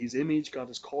to be His image. God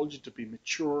has called you to be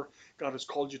mature. God has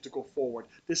called you to go forward.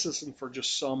 This isn't for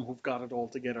just some who've got it all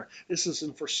together. This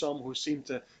isn't for some who seem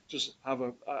to just have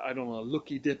a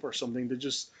lucky dip or something. They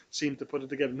just seem to put it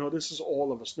together. No, this is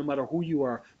all of us, no matter who you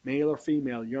are, male or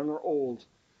female, young or old,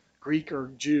 Greek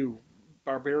or Jew,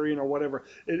 barbarian or whatever.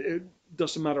 It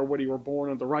doesn't matter whether you were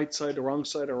born on the right side, the wrong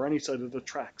side, or any side of the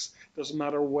tracks. It doesn't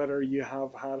matter whether you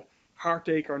have had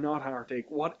heartache or not heartache.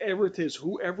 Whatever it is,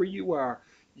 whoever you are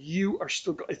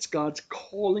still, it's God's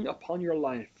calling upon your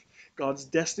life, God's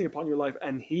destiny upon your life,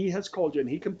 and He has called you, and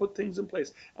He can put things in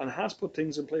place, and has put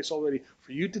things in place already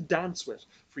for you to dance with,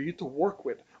 for you to work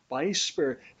with by His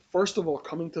Spirit. First of all,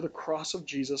 coming to the cross of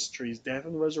Jesus through His death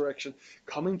and resurrection,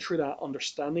 coming through that,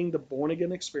 understanding the born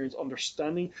again experience,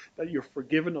 understanding that you're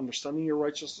forgiven, understanding your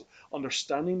righteousness,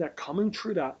 understanding that coming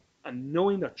through that, and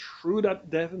knowing that through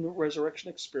that death and resurrection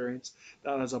experience,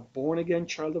 that as a born again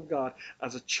child of God,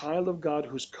 as a child of God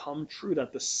who's come through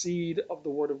that, the seed of the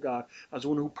Word of God, as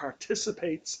one who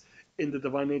participates in the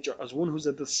divine nature, as one who's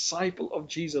a disciple of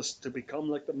Jesus to become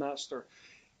like the Master,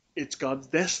 it's God's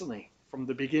destiny from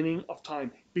the beginning of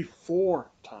time,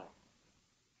 before time.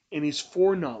 In His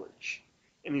foreknowledge,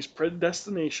 in His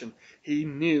predestination, He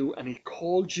knew and He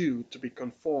called you to be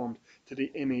conformed to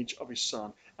the image of His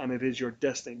Son. And it is your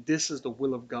destiny. This is the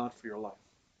will of God for your life.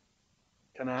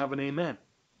 Can I have an amen?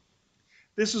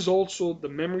 This is also the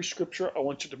memory scripture I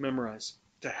want you to memorize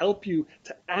to help you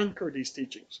to anchor these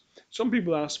teachings. Some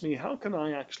people ask me, how can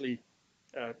I actually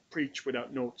preach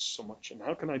without notes so much? And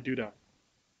how can I do that?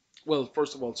 Well,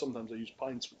 first of all, sometimes I use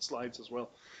pints with slides as well.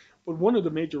 But one of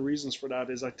the major reasons for that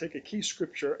is I take a key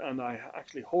scripture and I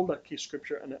actually hold that key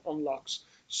scripture, and it unlocks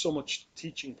so much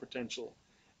teaching potential.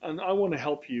 And I want to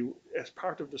help you as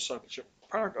part of discipleship,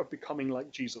 part of becoming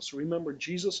like Jesus. Remember,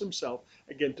 Jesus Himself,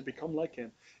 again, to become like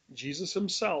Him. Jesus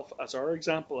Himself, as our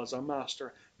example, as our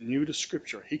master, knew the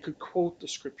scripture. He could quote the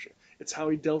scripture. It's how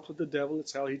He dealt with the devil.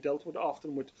 It's how He dealt with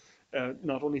often with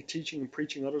not only teaching and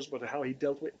preaching others, but how He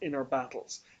dealt with inner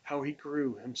battles, how He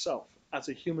grew Himself as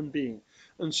a human being.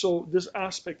 And so this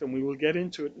aspect, and we will get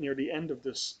into it near the end of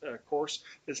this course,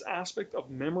 this aspect of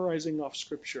memorizing off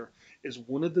scripture is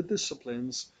one of the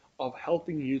disciplines of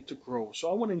helping you to grow.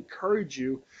 So I want to encourage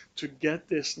you to get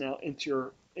this now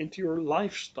into your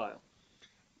lifestyle,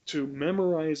 to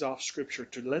memorize off scripture,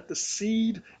 to let the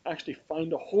seed actually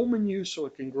find a home in you so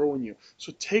it can grow in you.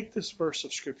 So take this verse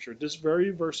of scripture, this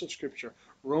very verse of scripture,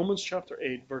 Romans chapter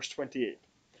 8, verse 28.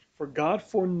 For God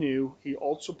foreknew, He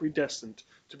also predestined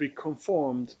to be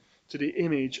conformed to the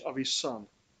image of His Son,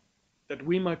 that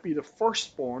we might be the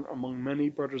firstborn among many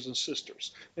brothers and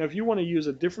sisters. Now, if you want to use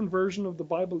a different version of the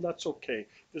Bible, that's okay.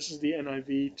 This is the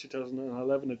NIV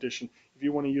 2011 edition. If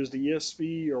you want to use the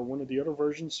ESV or one of the other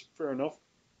versions, fair enough.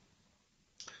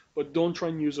 But don't try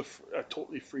and use a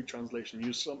totally free translation.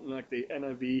 Use something like the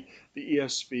NIV, the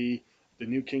ESV, the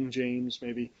New King James,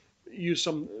 maybe. Use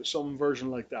some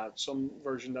version like that, some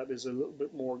version that is a little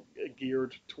bit more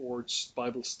geared towards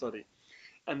Bible study.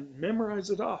 And memorize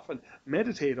it off and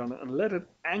meditate on it and let it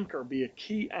be a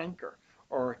key anchor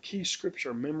or a key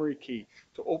scripture, memory key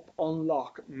to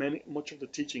unlock much of the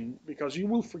teaching, because you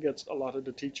will forget a lot of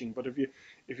the teaching. But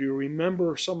if you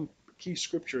remember some key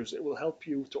scriptures, it will help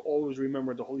you to always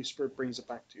remember. The Holy Spirit brings it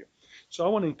back to you. So I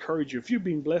want to encourage you, if you've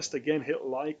been blessed, again, hit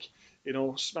like.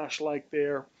 smash like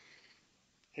there,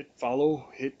 hit follow,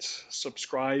 hit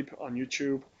subscribe on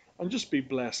YouTube, and just be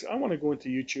blessed. I want to go into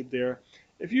YouTube there.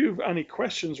 If you have any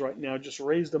questions right now, just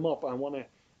raise them up. I want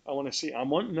to see. I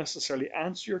won't necessarily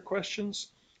answer your questions,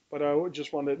 but I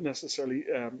just want to necessarily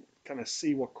kind of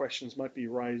see what questions might be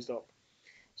raised up.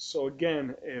 So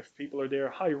again, if people are there,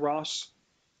 hi Ross.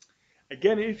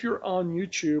 Again, if you're on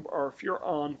YouTube or if you're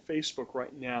on Facebook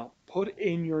right now, put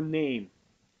in your name.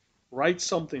 Write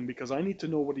something because I need to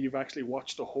know whether you've actually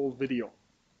watched the whole video.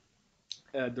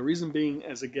 The reason being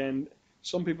is, again,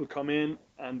 some people come in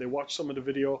and they watch some of the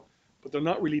video, but they're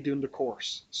not really doing the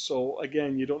course. So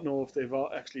again, you don't know if they've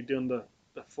actually done the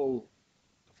full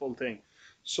thing.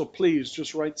 So please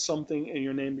just write something in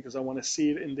your name because I want to see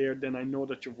it in there. Then I know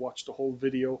that you've watched the whole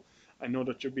video. I know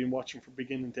that you've been watching from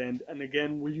beginning to end. And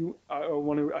again,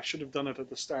 I should have done it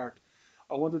at the start.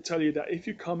 I want to tell you that if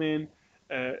you come in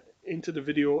into the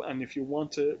video and if you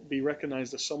want to be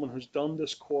recognized as someone who's done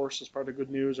this course as part of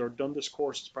Good News or done this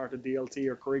course as part of DLT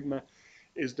or KERYGMA,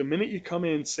 is the minute you come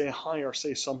in, say hi or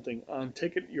say something and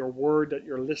take it your word that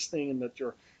you're listening and that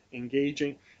you're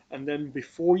engaging, and then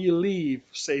before you leave,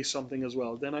 say something as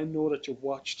well. Then I know that you've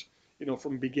watched,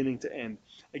 from beginning to end.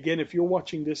 Again, if you're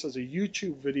watching this as a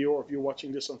YouTube video or if you're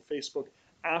watching this on Facebook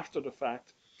after the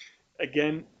fact,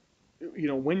 again,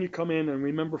 when you come in, and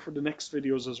remember for the next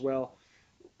videos as well,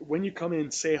 when you come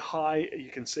in, say hi. You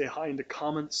can say hi in the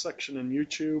comments section in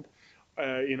YouTube.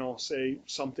 Say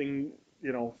something,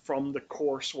 from the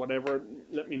course, whatever.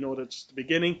 Let me know that it's the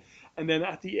beginning. And then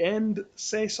at the end,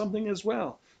 say something as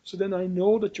well. So then I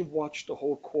know that you've watched the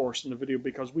whole course in the video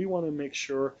because we want to make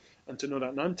sure and to know that.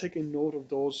 And I'm taking note of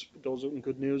those in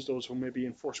Good News, those who may be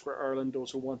in Foursquare Ireland,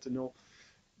 those who want to know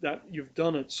that you've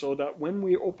done it, so that when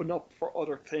we open up for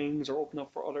other things or open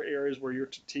up for other areas where you're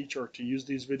to teach or to use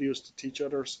these videos to teach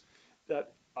others,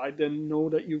 that I then know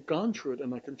that you've gone through it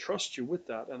and I can trust you with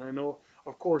that. And I know,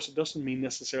 of course, it doesn't mean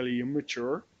necessarily you're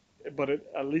mature, but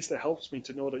at least it helps me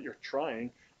to know that you're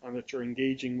trying and that you're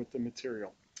engaging with the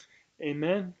material.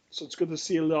 Amen. So it's good to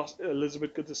see you,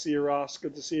 Elizabeth. Good to see you, Ross.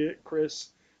 Good to see you, Chris.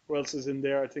 Who else is in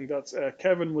there? I think that's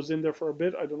Kevin was in there for a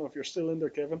bit. I don't know if you're still in there,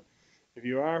 Kevin. If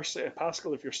you are, say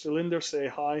Pascal, if you're still in there, say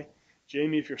hi.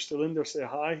 Jamie, if you're still in there, say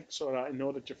hi, so that I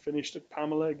know that you finished it.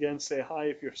 Pamela, again, say hi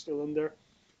if you're still in there.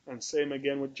 And same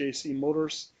again with JC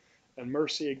Motors. And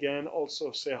Mercy, again,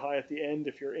 also say hi at the end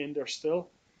if you're in there still.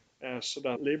 So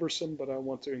that laborsome, but I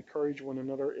want to encourage one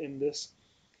another in this.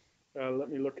 Let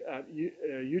me look at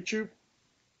YouTube.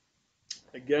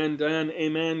 Again, Dan,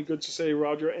 amen. Good to say,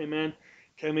 Roger, amen.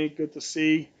 Kemi, good to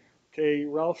see. Okay,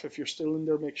 Ralph, if you're still in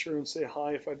there, make sure and say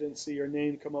hi if I didn't see your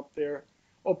name come up there.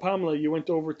 Oh, Pamela, you went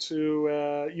over to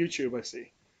YouTube, I see.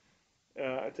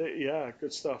 Yeah,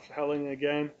 good stuff. Helen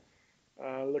again.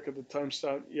 Look at the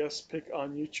timestamp. Yes, pick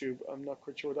on YouTube. I'm not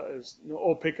quite sure what that is. No,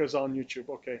 oh, pick is on YouTube.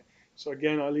 Okay. So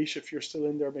again, Alicia, if you're still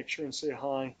in there, make sure and say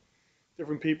hi.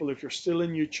 Different people, if you're still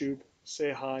in YouTube,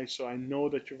 say hi, so I know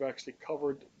that you've actually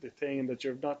covered the thing and that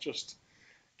you've not just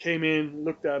came in,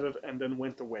 looked at it, and then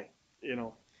went away.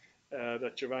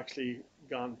 That you've actually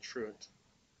gone through it.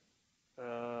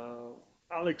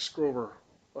 Alex Grover,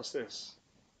 what's this?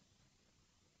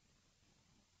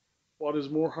 What is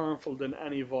more harmful than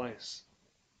any vice?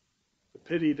 The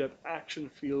pity that action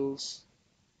feels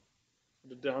for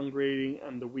the downgrading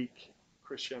and the weak,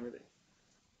 Christianity.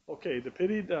 Okay, the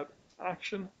pity that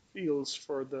action feels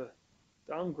for the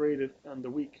downgraded and the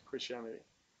weak, Christianity.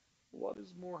 What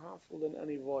is more harmful than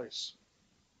any vice?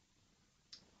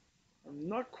 I'm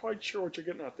not quite sure what you're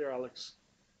getting at there, Alex.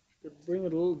 You could bring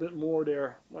it a little bit more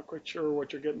there. Not quite sure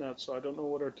what you're getting at, so I don't know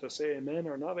whether to say amen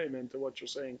or not amen to what you're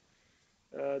saying.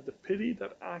 The pity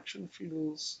that action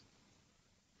feels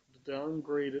the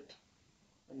downgraded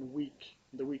and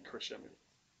the weak Christianity.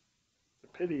 The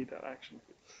pity that action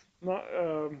feels. Not,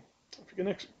 if you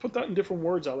can put that in different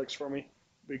words, Alex, for me,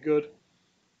 be good.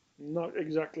 Not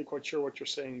exactly quite sure what you're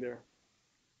saying there.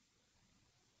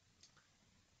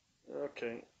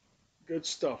 Okay, good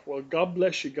stuff. Well, God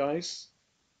bless you guys.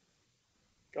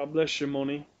 God bless you,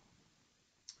 Moni.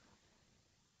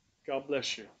 God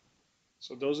bless you.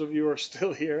 So those of you who are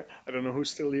still here, I don't know who's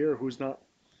still here or who's not,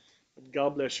 but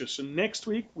God bless you. So next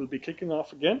week we'll be kicking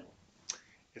off again.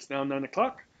 It's now 9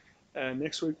 o'clock.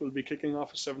 Next week we'll be kicking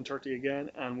off at 7:30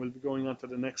 again, and we'll be going on to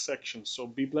the next section. So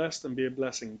be blessed and be a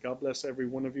blessing. God bless every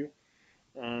one of you,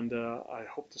 and I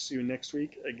hope to see you next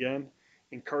week again.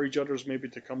 Encourage others maybe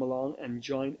to come along and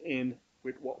join in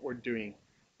with what we're doing,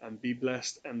 and be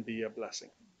blessed and be a blessing.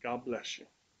 God bless you.